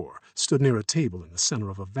and Thor stood near a table in the center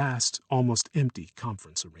of a vast, almost empty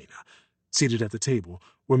conference arena. Seated at the table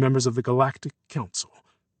were members of the Galactic Council.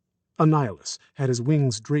 Annihilus had his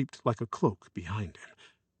wings draped like a cloak behind him.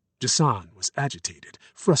 Jason was agitated,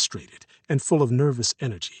 frustrated, and full of nervous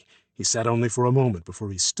energy. He sat only for a moment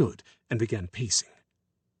before he stood and began pacing.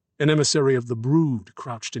 An emissary of the Brood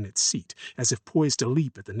crouched in its seat, as if poised to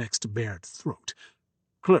leap at the next bared throat.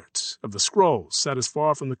 Kl'rt of the Skrulls sat as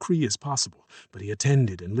far from the Kree as possible, but he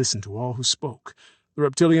attended and listened to all who spoke. The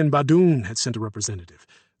reptilian Badoon had sent a representative,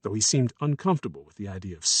 though he seemed uncomfortable with the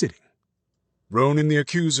idea of sitting. Ronan the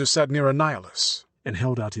Accuser sat near Annihilus and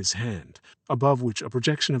held out his hand, above which a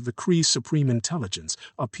projection of the Kree Supreme Intelligence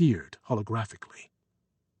appeared holographically.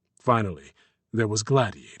 Finally, there was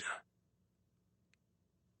Gladiator.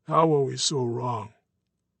 "How were we so wrong?"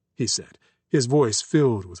 he said, his voice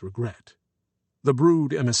filled with regret. The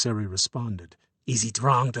Brood emissary responded, "Is it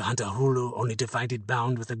wrong to hunt a Hulu only to find it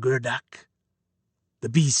bound with a Gurdak? The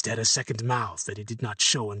beast had a second mouth that it did not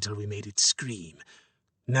show until we made it scream.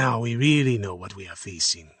 Now we really know what we are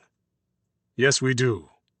facing." "Yes, we do."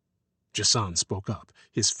 Jason spoke up,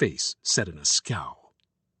 his face set in a scowl.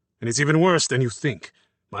 "And it's even worse than you think.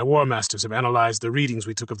 My war masters have analyzed the readings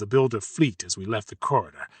we took of the Builder fleet as we left the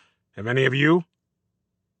corridor. Have any of you?"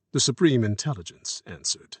 The Supreme Intelligence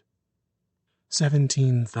answered.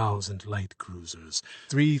 17,000 light cruisers,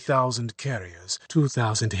 3,000 carriers,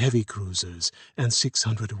 2,000 heavy cruisers, and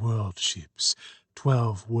 600 world ships,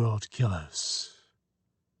 12 world killers.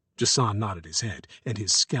 Jason nodded his head, and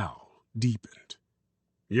his scowl deepened.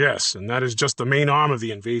 "Yes, and that is just the main arm of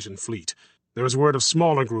the invasion fleet. There is word of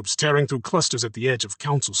smaller groups tearing through clusters at the edge of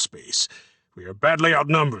Council space. We are badly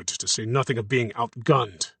outnumbered, to say nothing of being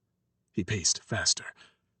outgunned." He paced faster.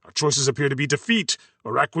 "Our choices appear to be defeat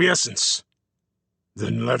or acquiescence."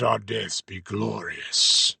 "Then let our deaths be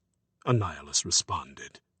glorious," Annihilus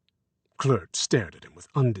responded. Kl'rt stared at him with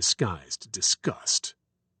undisguised disgust.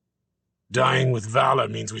 "Dying with valor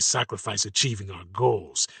means we sacrifice achieving our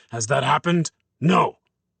goals. Has that happened? No.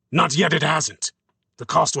 Not yet it hasn't. The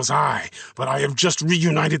cost was high, but I have just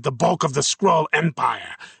reunited the bulk of the Skrull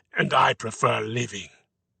Empire, and I prefer living."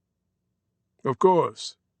 "Of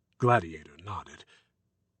course," Gladiator nodded.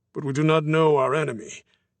 "But we do not know our enemy,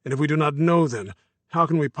 and if we do not know them, how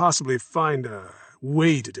can we possibly find a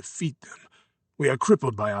way to defeat them? We are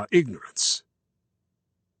crippled by our ignorance."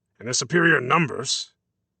 "And their superior numbers?"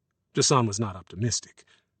 Jason was not optimistic.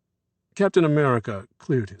 Captain America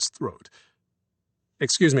cleared his throat.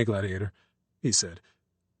 "Excuse me, Gladiator," he said.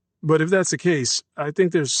 "But if that's the case, I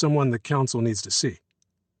think there's someone the Council needs to see."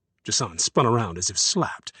 Jason spun around as if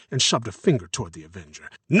slapped and shoved a finger toward the Avenger.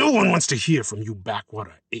 "No one wants to hear from you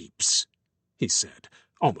backwater apes," he said,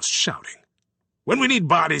 almost shouting. "When we need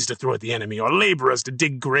bodies to throw at the enemy or laborers to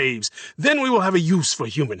dig graves, then we will have a use for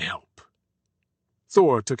human help."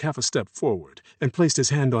 Thor took half a step forward and placed his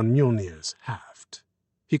hand on Mjolnir's haft.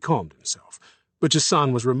 He calmed himself, but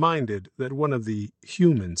Jason was reminded that one of the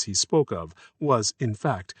humans he spoke of was, in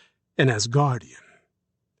fact, an Asgardian,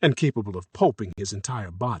 and capable of pulping his entire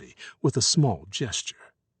body with a small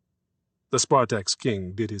gesture. The Spartax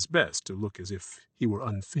king did his best to look as if he were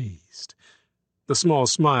unfazed. The small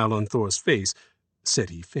smile on Thor's face said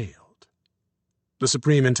he failed. The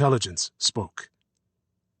Supreme Intelligence spoke.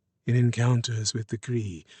 "In encounters with the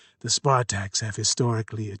Kree, the Spartax have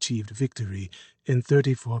historically achieved victory in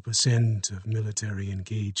 34% of military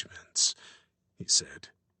engagements," he said.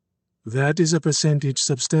 "That is a percentage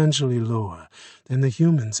substantially lower than the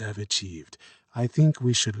humans have achieved. I think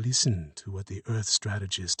we should listen to what the Earth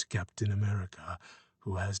strategist Captain America,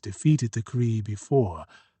 who has defeated the Kree before,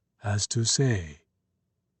 has to say."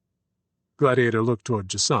 Gladiator looked toward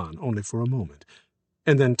Jason only for a moment,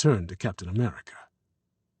 and then turned to Captain America.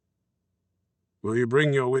 "Will you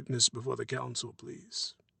bring your witness before the Council,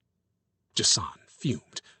 please?" Jason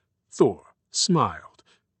fumed. Thor smiled.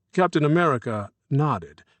 Captain America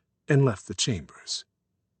nodded and left the chambers.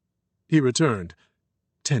 He returned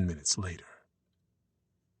 10 minutes later.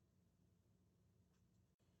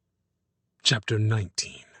 Chapter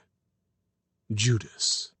 19.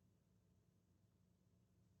 Judas.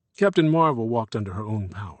 Captain Marvel walked under her own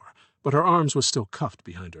power, but her arms were still cuffed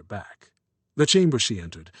behind her back. The chamber she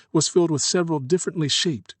entered was filled with several differently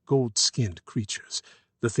shaped, gold-skinned creatures,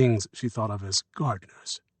 the things she thought of as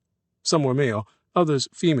gardeners. Some were male, others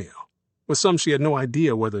female, With some she had no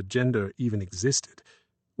idea whether gender even existed.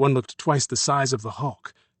 One looked twice the size of the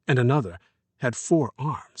Hulk, and another had 4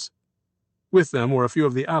 arms. With them were a few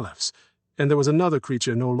of the Alephs, and there was another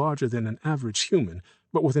creature no larger than an average human,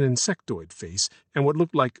 but with an insectoid face and what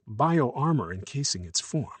looked like bio-armor encasing its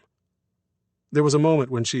form. There was a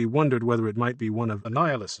moment when she wondered whether it might be one of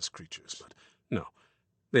Annihilus's creatures, but no,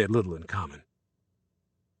 they had little in common.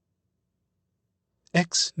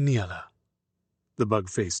 Ex nihilo. The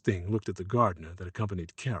bug-faced thing looked at the gardener that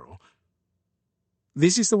accompanied Carol.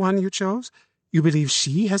 This is the one you chose? You believe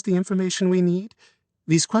she has the information we need?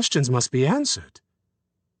 These questions must be answered.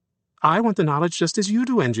 I want the knowledge just as you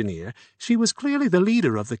do, Engineer. She was clearly the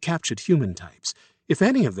leader of the captured human types. If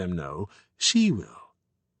any of them know, she will.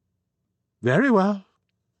 Very well.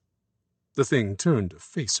 The thing turned to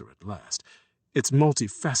face her at last. Its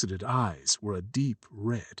multifaceted eyes were a deep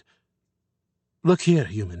red. Look here,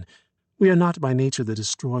 human. We are not by nature the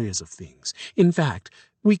destroyers of things. In fact,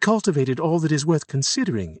 we cultivated all that is worth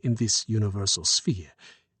considering in this universal sphere.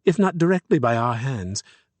 If not directly by our hands,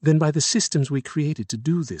 then by the systems we created to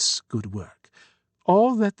do this good work.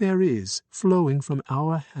 All that there is flowing from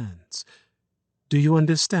our hands. Do you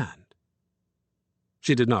understand?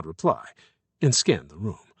 She did not reply, and scanned the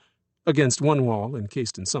room. Against one wall,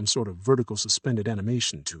 encased in some sort of vertical suspended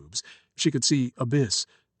animation tubes, she could see Abyss,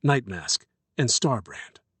 Nightmask, and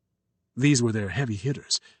Starbrand. These were their heavy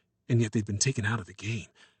hitters, and yet they'd been taken out of the game.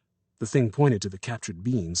 The thing pointed to the captured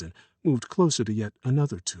beings and moved closer to yet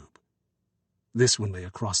another tube. This one lay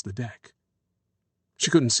across the deck.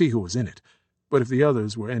 She couldn't see who was in it, but if the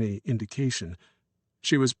others were any indication,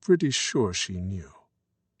 she was pretty sure she knew.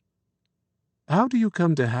 How do you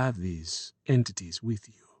come to have these entities with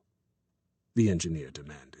you? The engineer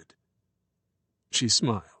demanded. She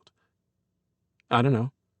smiled. I don't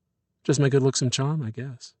know. Just my good looks and charm, I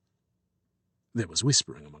guess. There was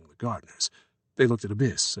whispering among the gardeners. They looked at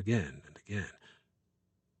Abyss again and again.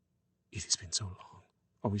 It has been so long.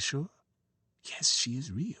 Are we sure? Yes, she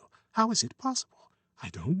is real. How is it possible? I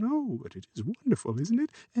don't know, but it is wonderful, isn't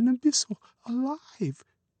it? An abyssal, alive.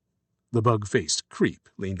 The bug-faced creep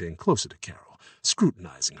leaned in closer to Carol,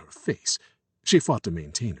 scrutinizing her face. She fought to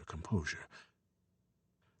maintain her composure.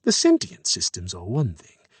 The sentient systems are one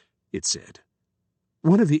thing, it said.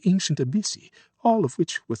 One of the ancient abyssi, all of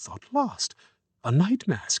which were thought lost. A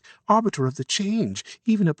Nightmask, arbiter of the change,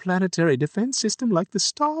 even a planetary defense system like the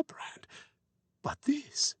Starbrand. But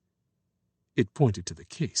this... It pointed to the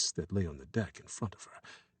case that lay on the deck in front of her,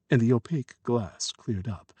 and the opaque glass cleared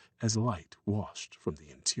up as light washed from the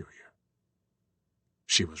interior.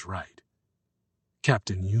 She was right.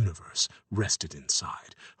 Captain Universe rested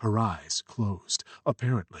inside, her eyes closed,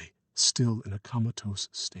 apparently still in a comatose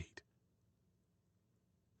state.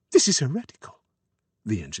 This is heretical,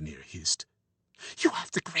 the engineer hissed. You have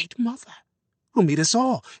the Great Mother, who made us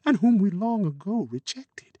all, and whom we long ago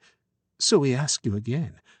rejected. So we ask you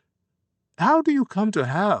again, how do you come to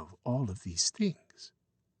have all of these things?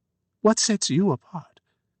 What sets you apart?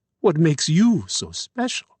 What makes you so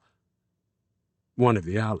special? One of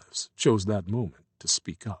the Alephs chose that moment to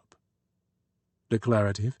speak up.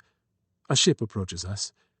 Declarative. A ship approaches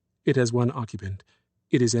us. It has one occupant.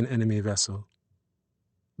 It is an enemy vessel.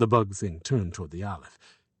 The bug thing turned toward the Aleph.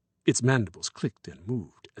 Its mandibles clicked and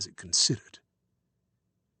moved as it considered.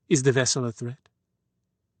 Is the vessel a threat?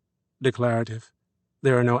 Declarative.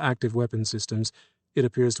 There are no active weapon systems. It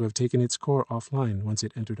appears to have taken its core offline once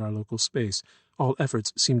it entered our local space. All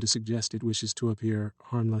efforts seem to suggest it wishes to appear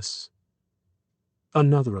harmless.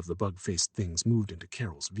 Another of the bug-faced things moved into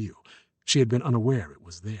Carol's view. She had been unaware it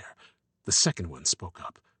was there. The second one spoke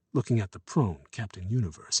up, looking at the prone Captain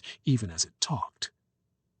Universe, even as it talked.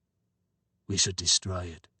 We should destroy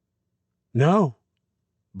it. No,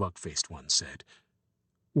 Bug-faced one said.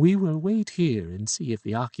 We will wait here and see if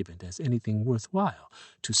the occupant has anything worthwhile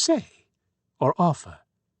to say or offer.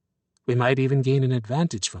 We might even gain an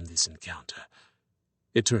advantage from this encounter.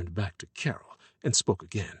 It turned back to Carol and spoke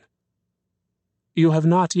again. You have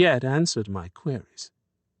not yet answered my queries.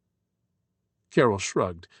 Carol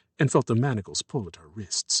shrugged and felt the manacles pull at her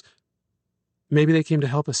wrists. Maybe they came to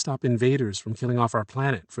help us stop invaders from killing off our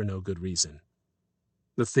planet for no good reason.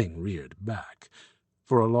 The thing reared back.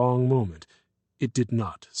 For a long moment, it did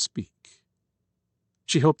not speak.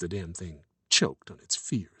 She hoped the damn thing choked on its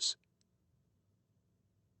fears.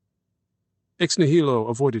 Ex Nihilo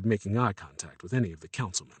avoided making eye contact with any of the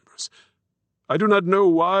council members. I do not know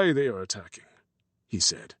why they are attacking, he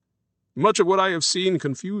said. Much of what I have seen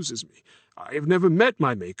confuses me. I have never met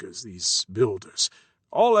my makers, these builders.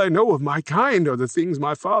 All I know of my kind are the things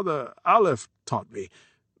my father, Aleph, taught me.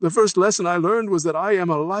 The first lesson I learned was that I am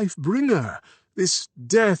a life bringer, This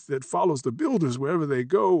death that follows the builders wherever they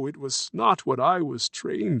go, it was not what I was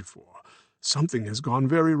trained for. Something has gone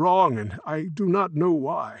very wrong, and I do not know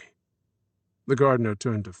why." The gardener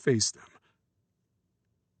turned to face them.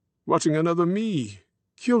 "Watching another me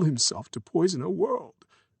kill himself to poison a world.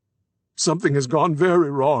 Something has gone very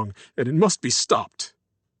wrong, and it must be stopped."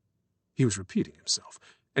 He was repeating himself,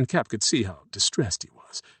 and Cap could see how distressed he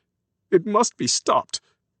was. "It must be stopped.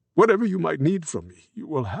 Whatever you might need from me, you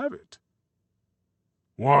will have it."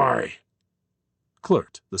 "Why?"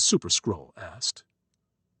 Kl'rt, the Super Skrull, asked.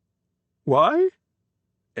 "Why?"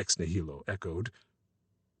 Ex Nihilo echoed.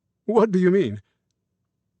 "What do you mean?"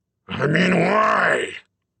 "I mean, why?"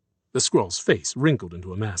 The Skrull's face wrinkled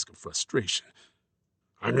into a mask of frustration.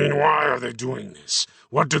 "I mean, why are they doing this?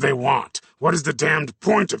 What do they want? What is the damned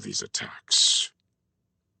point of these attacks?"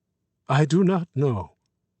 "I do not know,"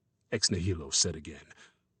 Ex Nihilo said again.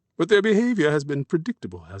 "But their behavior has been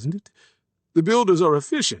predictable, hasn't it? The builders are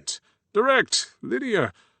efficient, direct,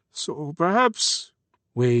 linear, so perhaps—"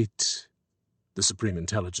 "Wait," the Supreme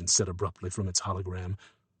Intelligence said abruptly from its hologram.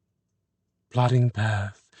 "Plotting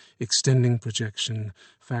path, extending projection,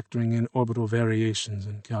 factoring in orbital variations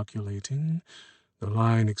and calculating. The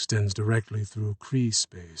line extends directly through Kree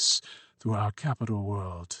space, through our capital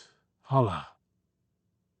world, Hala."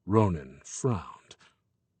 Ronan frowned.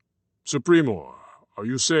 "Supremor, are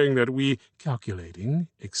you saying that we—" "Calculating,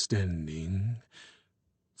 extending,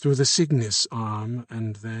 through the Cygnus arm,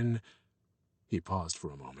 and then—" He paused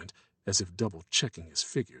for a moment, as if double-checking his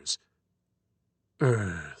figures.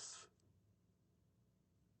 "Earth."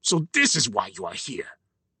 "So this is why you are here?"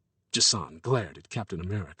 Jassan glared at Captain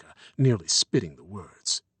America, nearly spitting the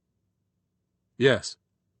words. "Yes."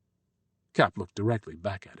 Cap looked directly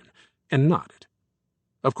back at him, and nodded.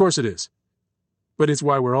 "Of course it is. But it's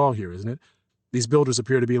why we're all here, isn't it? These builders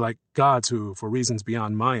appear to be like gods who, for reasons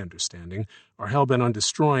beyond my understanding, are hell-bent on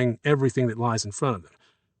destroying everything that lies in front of them,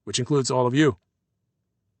 which includes all of you."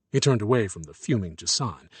 He turned away from the fuming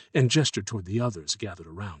Jassan and gestured toward the others gathered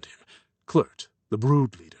around him. Kl'rt, the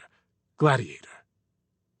Brood leader, Gladiator.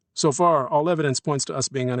 "So far, all evidence points to us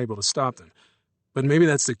being unable to stop them, but maybe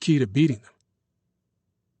that's the key to beating them."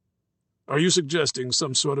 "Are you suggesting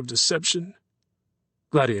some sort of deception?"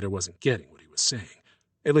 Gladiator wasn't getting what he was saying,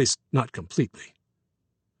 at least not completely.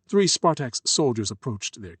 3 Spartax soldiers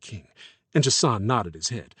approached their king, and Jassan nodded his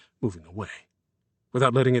head, moving away.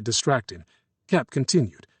 Without letting it distract him, Cap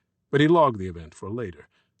continued, but he logged the event for later.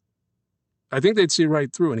 "I think they'd see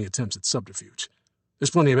right through any attempts at subterfuge. There's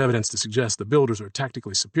plenty of evidence to suggest the builders are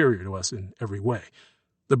tactically superior to us in every way."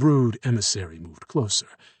 The Brood emissary moved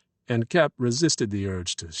closer, and Cap resisted the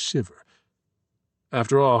urge to shiver.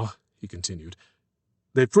 "After all," he continued,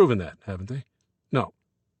 "they've proven that, haven't they? No,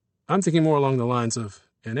 I'm thinking more along the lines of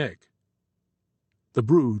an egg." The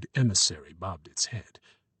Brood emissary bobbed its head.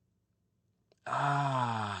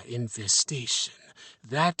 "Ah, infestation.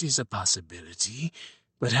 That is a possibility.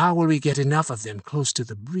 But how will we get enough of them close to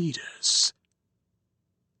the breeders?"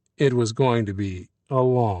 It was going to be a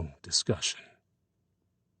long discussion.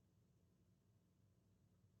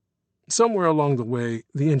 Somewhere along the way,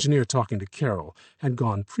 the engineer talking to Carol had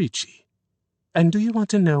gone preachy. "And do you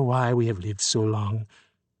want to know why we have lived so long?"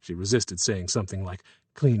 She resisted saying something like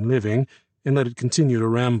clean living and let it continue to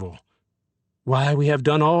ramble. "Why we have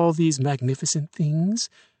done all these magnificent things?"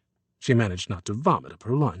 She managed not to vomit up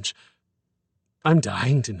her lunch. "I'm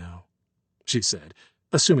dying to know," she said,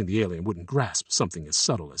 assuming the alien wouldn't grasp something as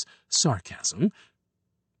subtle as sarcasm.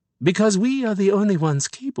 "Because we are the only ones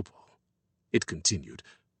capable," it continued,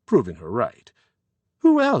 proving her right.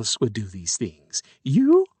 "Who else would do these things?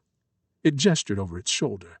 You?" It gestured over its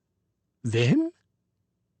shoulder. "Them?"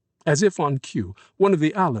 As if on cue, one of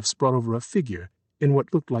the Alephs brought over a figure in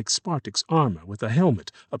what looked like Spartax armor with a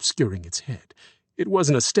helmet obscuring its head. It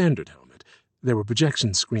wasn't a standard helmet. There were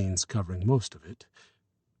projection screens covering most of it.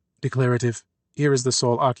 "Declarative, here is the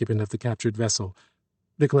sole occupant of the captured vessel.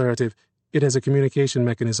 Declarative, it has a communication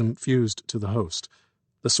mechanism fused to the host.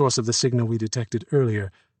 The source of the signal we detected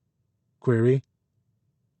earlier. Query?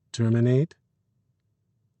 Terminate?"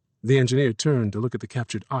 The engineer turned to look at the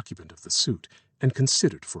captured occupant of the suit and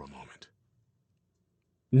considered for a moment.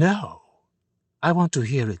 "No, I want to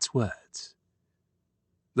hear its words."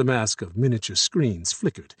 The mask of miniature screens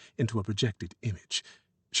flickered into a projected image.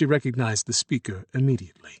 She recognized the speaker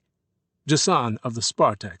immediately. Jassan of the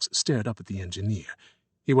Spartax stared up at the engineer.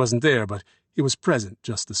 He wasn't there, but he was present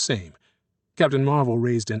just the same. Captain Marvel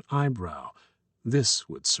raised an eyebrow. This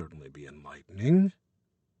would certainly be enlightening.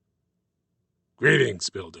 "Greetings,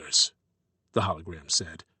 builders," the hologram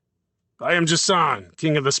said. "I am Jassan,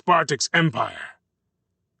 king of the Spartax Empire."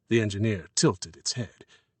 The engineer tilted its head.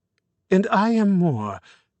 And I am more.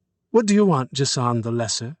 What do you want, Jason the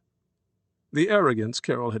Lesser?" The arrogance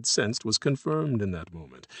Carol had sensed was confirmed in that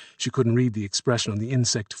moment. She couldn't read the expression on the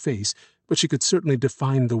insect face, but she could certainly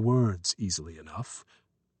define the words easily enough.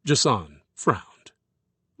 Jason frowned.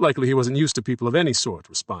 Likely he wasn't used to people of any sort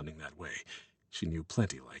responding that way. She knew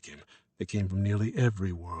plenty like him. They came from nearly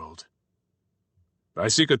every world. "I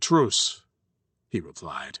seek a truce," he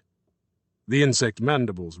replied. The insect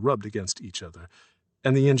mandibles rubbed against each other,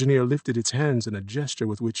 and the engineer lifted its hands in a gesture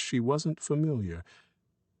with which she wasn't familiar.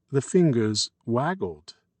 The fingers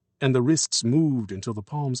waggled, and the wrists moved until the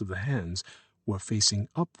palms of the hands were facing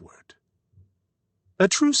upward. "A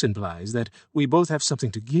truce implies that we both have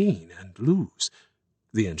something to gain and lose,"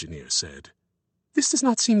 the engineer said. "This does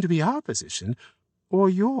not seem to be our position, or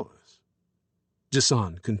yours."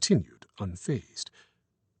 Jason continued, unfazed.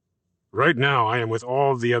 "Right now I am with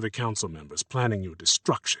all the other council members planning your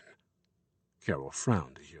destruction." Carol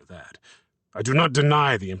frowned to hear that. "I do not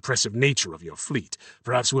deny the impressive nature of your fleet.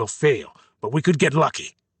 Perhaps we'll fail, but we could get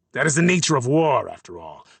lucky. That is the nature of war, after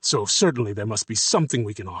all. So certainly there must be something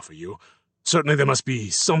we can offer you. Certainly there must be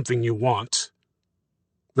something you want."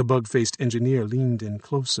 The bug-faced engineer leaned in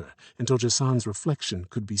closer until Jason's reflection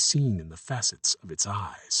could be seen in the facets of its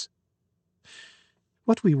eyes.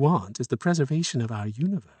 "What we want is the preservation of our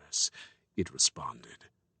universe," it responded.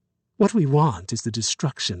 "What we want is the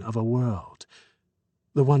destruction of a world,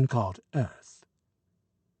 the one called Earth."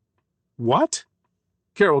 "What?"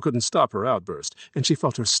 Carol couldn't stop her outburst, and she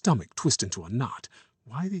felt her stomach twist into a knot.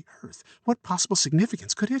 Why the Earth? What possible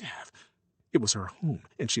significance could it have? It was her home,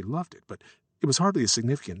 and she loved it, but it was hardly a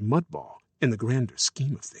significant mudball in the grander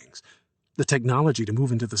scheme of things. The technology to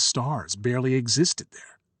move into the stars barely existed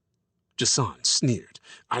there. Jason sneered.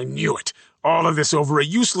 "I knew it. All of this over a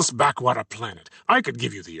useless backwater planet. I could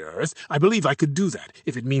give you the Earth. I believe I could do that,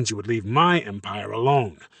 if it means you would leave my empire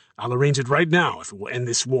alone. I'll arrange it right now if it will end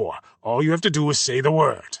this war. All you have to do is say the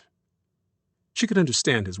word." She could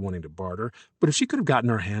understand his wanting to barter, but if she could have gotten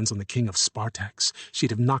her hands on the king of Spartax,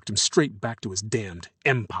 she'd have knocked him straight back to his damned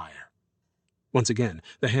empire. Once again,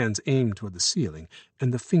 the hands aimed toward the ceiling,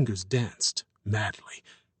 and the fingers danced madly.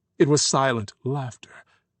 It was silent laughter.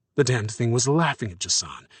 The damned thing was laughing at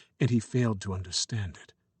Jason, and he failed to understand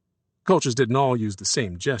it. Cultures didn't all use the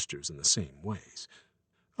same gestures in the same ways.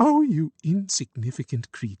 "Oh, you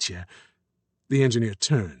insignificant creature." The engineer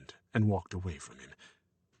turned and walked away from him.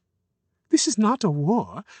 "This is not a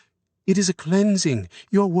war. It is a cleansing.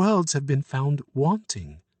 Your worlds have been found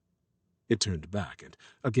wanting." It turned back and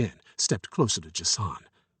again stepped closer to Jason.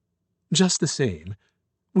 "Just the same,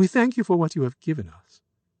 we thank you for what you have given us."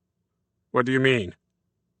 "What do you mean?"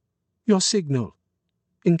 "Your signal,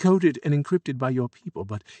 encoded and encrypted by your people,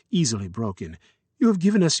 but easily broken. You have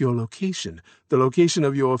given us your location, the location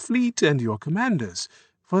of your fleet and your commanders.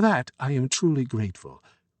 For that I am truly grateful.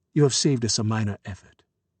 You have saved us a minor effort."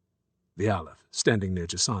 The Aleph, standing near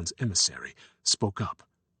Jason's emissary, spoke up.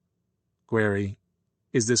 "Query,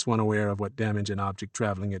 is this one aware of what damage an object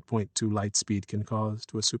traveling at 0.2 light speed can cause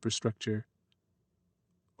to a superstructure?"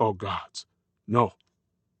 "Oh gods, no,"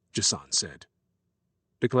 Jason said.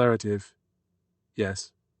 "Declarative,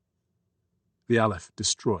 yes." The Aleph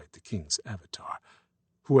destroyed the king's avatar.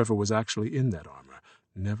 Whoever was actually in that armor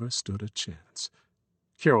never stood a chance.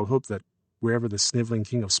 Carol hoped that wherever the sniveling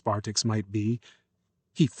king of Spartax might be,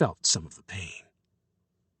 he felt some of the pain.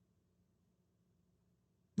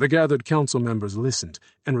 The gathered council members listened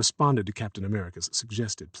and responded to Captain America's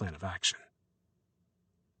suggested plan of action.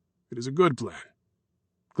 "It is a good plan,"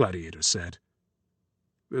 Gladiator said.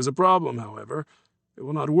 "There's a problem, however. It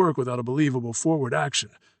will not work without a believable forward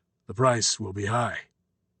action. The price will be high."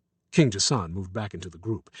 King Jason moved back into the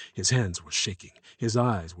group. His hands were shaking, his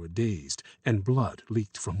eyes were dazed, and blood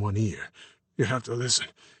leaked from one ear. "You have to listen."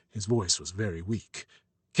 His voice was very weak.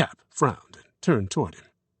 Cap frowned and turned toward him.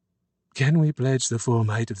 "Can we pledge the full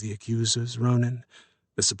might of the accusers, Ronan?"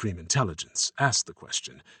 The Supreme Intelligence asked the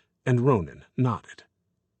question, and Ronan nodded.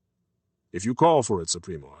 "If you call for it,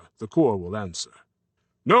 Supremor, the Corps will answer."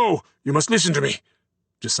 "No, you must listen to me,"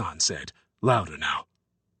 Jason said, louder now.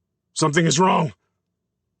 "Something is wrong."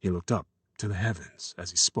 He looked up to the heavens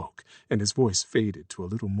as he spoke, and his voice faded to a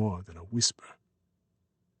little more than a whisper.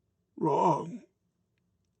 "Wrong."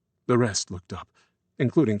 The rest looked up,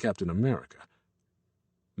 including Captain America.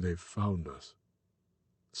 "They've found us,"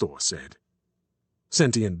 Thor said.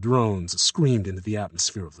 Sentient drones screamed into the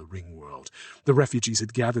atmosphere of the ring world. The refugees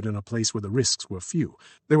had gathered in a place where the risks were few.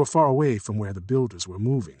 They were far away from where the builders were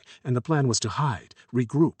moving, and the plan was to hide,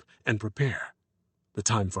 regroup, and prepare. The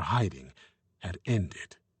time for hiding had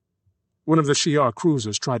ended. One of the Shi'ar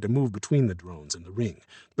cruisers tried to move between the drones and the ring.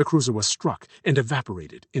 The cruiser was struck and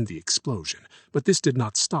evaporated in the explosion, but this did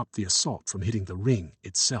not stop the assault from hitting the ring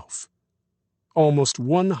itself. Almost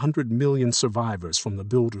 100 million survivors from the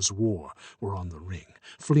Builders' War were on the ring,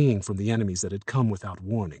 fleeing from the enemies that had come without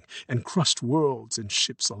warning and crushed worlds and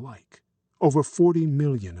ships alike. Over 40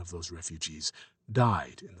 million of those refugees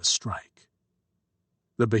died in the strike.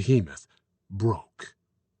 The behemoth broke.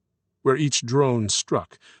 Where each drone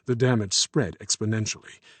struck, the damage spread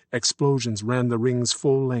exponentially. Explosions ran the ring's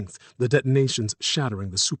full length, the detonations shattering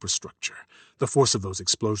the superstructure. The force of those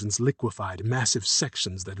explosions liquefied massive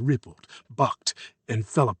sections that rippled, bucked, and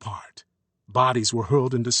fell apart. Bodies were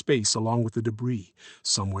hurled into space along with the debris.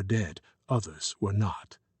 Some were dead, others were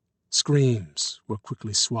not. Screams were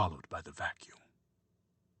quickly swallowed by the vacuum.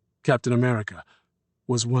 Captain America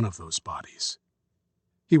was one of those bodies.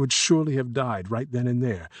 He would surely have died right then and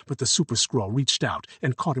there, but the Super-Skrull reached out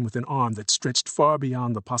and caught him with an arm that stretched far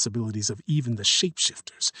beyond the possibilities of even the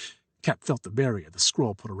shapeshifters. Cap felt the barrier the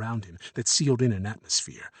Skrull put around him that sealed in an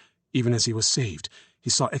atmosphere. Even as he was saved, he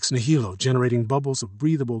saw Ex Nihilo generating bubbles of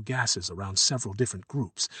breathable gases around several different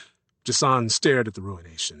groups. Jason stared at the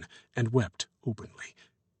ruination and wept openly.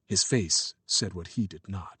 His face said what he did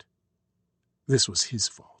not. This was his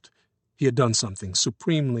fault. He had done something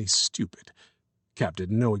supremely stupid. Cap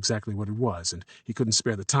didn't know exactly what it was, and he couldn't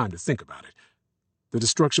spare the time to think about it. The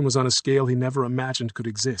destruction was on a scale he never imagined could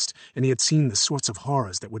exist, and he had seen the sorts of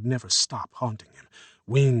horrors that would never stop haunting him.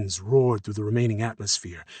 Winds roared through the remaining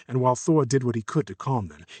atmosphere, and while Thor did what he could to calm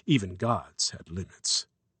them, even gods had limits.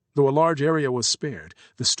 Though a large area was spared,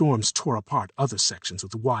 the storms tore apart other sections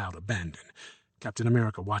with wild abandon. Captain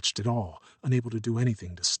America watched it all, unable to do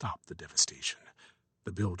anything to stop the devastation.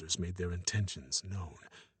 The builders made their intentions known.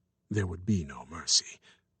 There would be no mercy.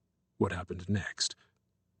 What happened next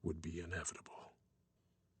would be inevitable.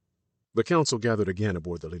 The council gathered again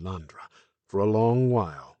aboard the Lilandra. For a long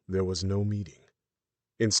while, there was no meeting.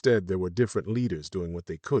 Instead, there were different leaders doing what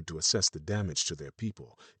they could to assess the damage to their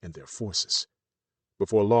people and their forces.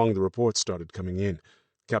 Before long, the reports started coming in.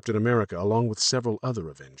 Captain America, along with several other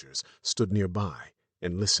Avengers, stood nearby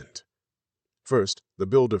and listened. First, the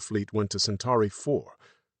Builder fleet went to Centauri 4.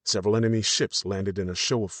 Several enemy ships landed in a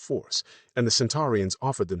show of force, and the Centaurians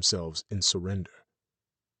offered themselves in surrender.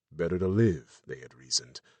 Better to live, they had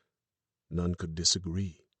reasoned. None could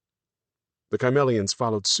disagree. The Chimelians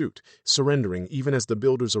followed suit, surrendering even as the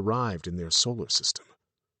Builders arrived in their solar system.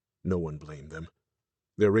 No one blamed them.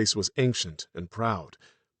 Their race was ancient and proud,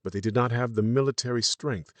 but they did not have the military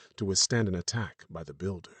strength to withstand an attack by the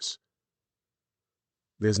Builders.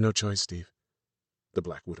 "There's no choice, Steve," the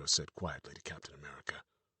Black Widow said quietly to Captain America.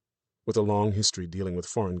 With a long history dealing with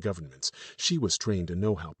foreign governments, she was trained to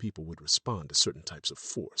know how people would respond to certain types of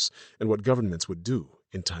force and what governments would do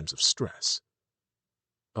in times of stress.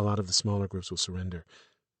 "A lot of the smaller groups will surrender.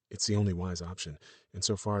 It's the only wise option, and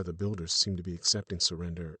so far the Builders seem to be accepting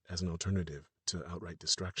surrender as an alternative to outright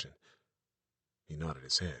destruction." He nodded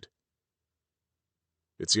his head.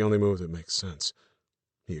 "It's the only move that makes sense,"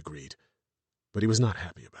 he agreed, but he was not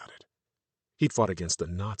happy about it. He'd fought against the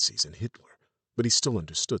Nazis and Hitler, but he still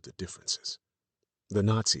understood the differences. The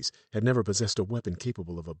Nazis had never possessed a weapon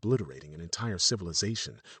capable of obliterating an entire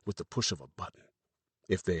civilization with the push of a button.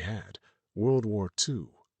 If they had, World War II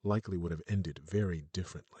likely would have ended very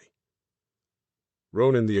differently.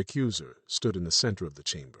 Ronan the Accuser stood in the center of the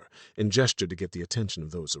chamber and gestured to get the attention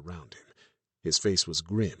of those around him. His face was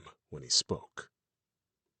grim when he spoke.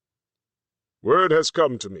 "Word has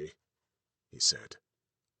come to me," he said.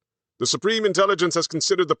 "The Supreme Intelligence has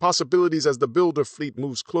considered the possibilities as the Builder fleet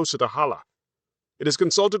moves closer to Hala. It has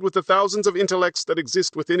consulted with the thousands of intellects that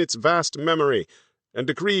exist within its vast memory, and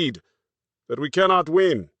decreed that we cannot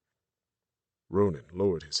win." Ronan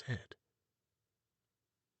lowered his head.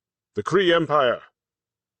 "The Kree Empire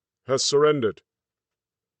has surrendered."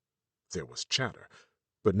 There was chatter,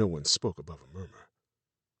 but no one spoke above a murmur.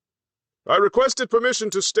 "I requested permission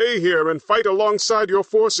to stay here and fight alongside your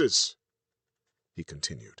forces," he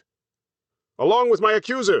continued, "along with my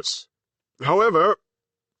accusers. However,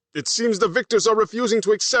 it seems the victors are refusing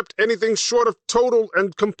to accept anything short of total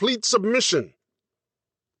and complete submission."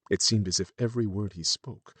 It seemed as if every word he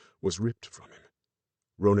spoke was ripped from him.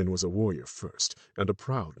 Ronan was a warrior first, and a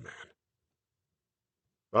proud man.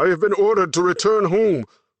 "I have been ordered to return home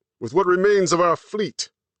with what remains of our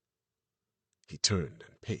fleet." He turned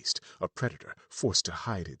and paced, a predator forced to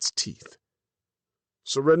hide its teeth.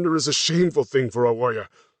 "Surrender is a shameful thing for a warrior.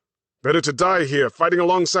 Better to die here, fighting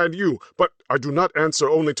alongside you, but I do not answer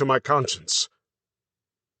only to my conscience."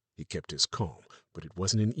 He kept his calm, but it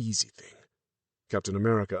wasn't an easy thing. Captain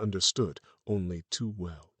America understood only too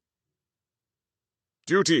well.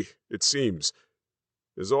 Duty, it seems,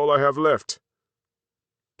 is all I have left.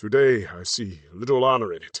 Today I see little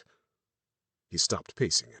honor in it. He stopped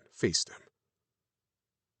pacing and faced them.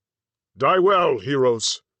 Die well,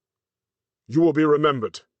 heroes. You will be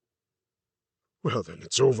remembered. Well, then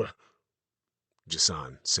it's over,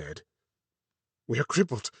 Jason said. We are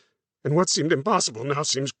crippled, and what seemed impossible now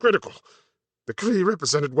seems critical. The Kree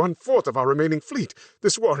represented 1/4 of our remaining fleet.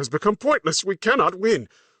 This war has become pointless. We cannot win.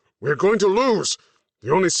 We're going to lose.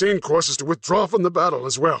 The only sane course is to withdraw from the battle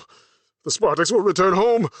as well. The Spartans will return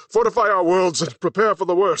home, fortify our worlds, and prepare for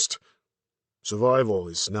the worst. Survival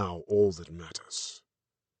is now all that matters.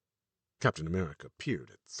 Captain America peered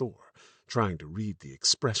at Thor, trying to read the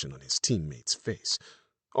expression on his teammate's face.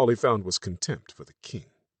 All he found was contempt for the king.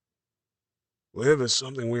 Live is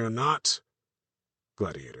something we are not.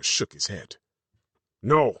 Gladiator shook his head.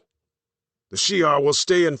 No. The Shi'ar will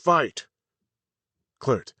stay and fight.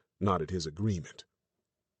 Kl'rt nodded his agreement.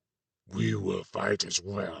 We will fight as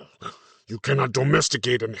well. You cannot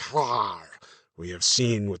domesticate an Har. We have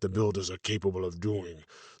seen what the Builders are capable of doing.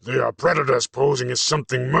 They are predators posing as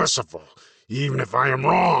something merciful, even if I am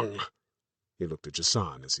wrong. He looked at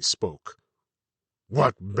Jason as he spoke.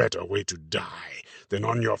 What better way to die than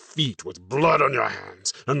on your feet with blood on your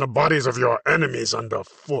hands and the bodies of your enemies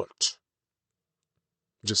underfoot?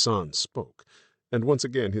 Jason spoke, and once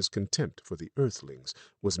again his contempt for the Earthlings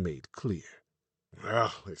was made clear.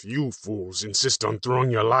 Well, if you fools insist on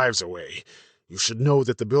throwing your lives away, you should know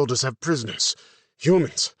that the Builders have prisoners.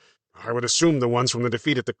 Humans. I would assume the ones from the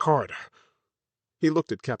defeat at the corridor. He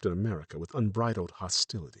looked at Captain America with unbridled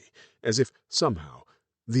hostility, as if, somehow,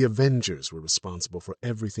 the Avengers were responsible for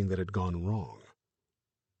everything that had gone wrong.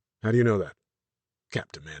 How do you know that?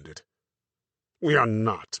 Cap demanded. We are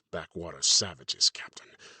not backwater savages, Captain.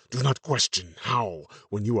 Do not question how,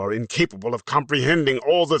 when you are incapable of comprehending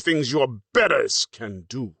all the things your betters can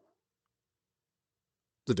do.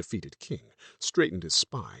 The defeated king straightened his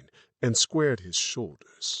spine and squared his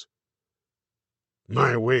shoulders.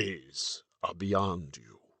 My ways are beyond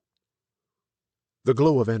you. The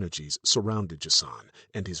glow of energies surrounded Jason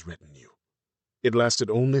and his retinue. It lasted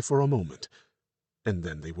only for a moment, and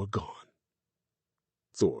then they were gone.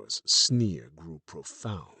 Thor's sneer grew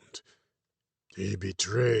profound. He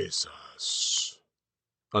betrays us.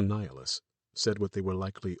 Annihilus said what they were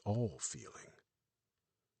likely all feeling.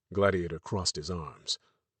 Gladiator crossed his arms.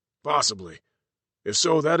 Possibly. If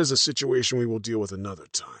so, that is a situation we will deal with another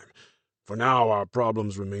time. For now, our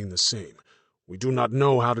problems remain the same. We do not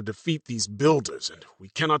know how to defeat these Builders, and we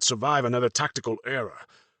cannot survive another tactical error.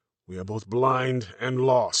 We are both blind and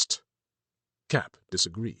lost. Cap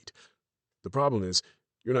disagreed. The problem is,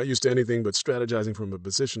 you're not used to anything but strategizing from a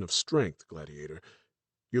position of strength, Gladiator.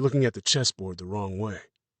 You're looking at the chessboard the wrong way.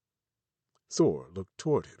 Thor looked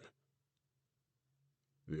toward him.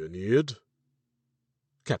 The Aeneid?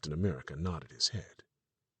 Captain America nodded his head.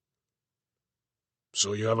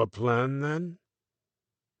 So you have a plan, then?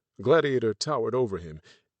 Gladiator towered over him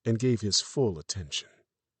and gave his full attention.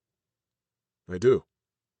 I do,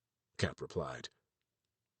 Cap replied.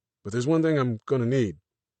 But there's one thing I'm going to need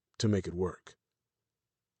to make it work.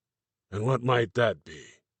 And what might that be?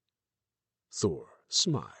 Thor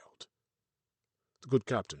smiled. The good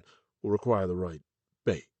captain will require the right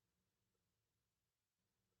bait.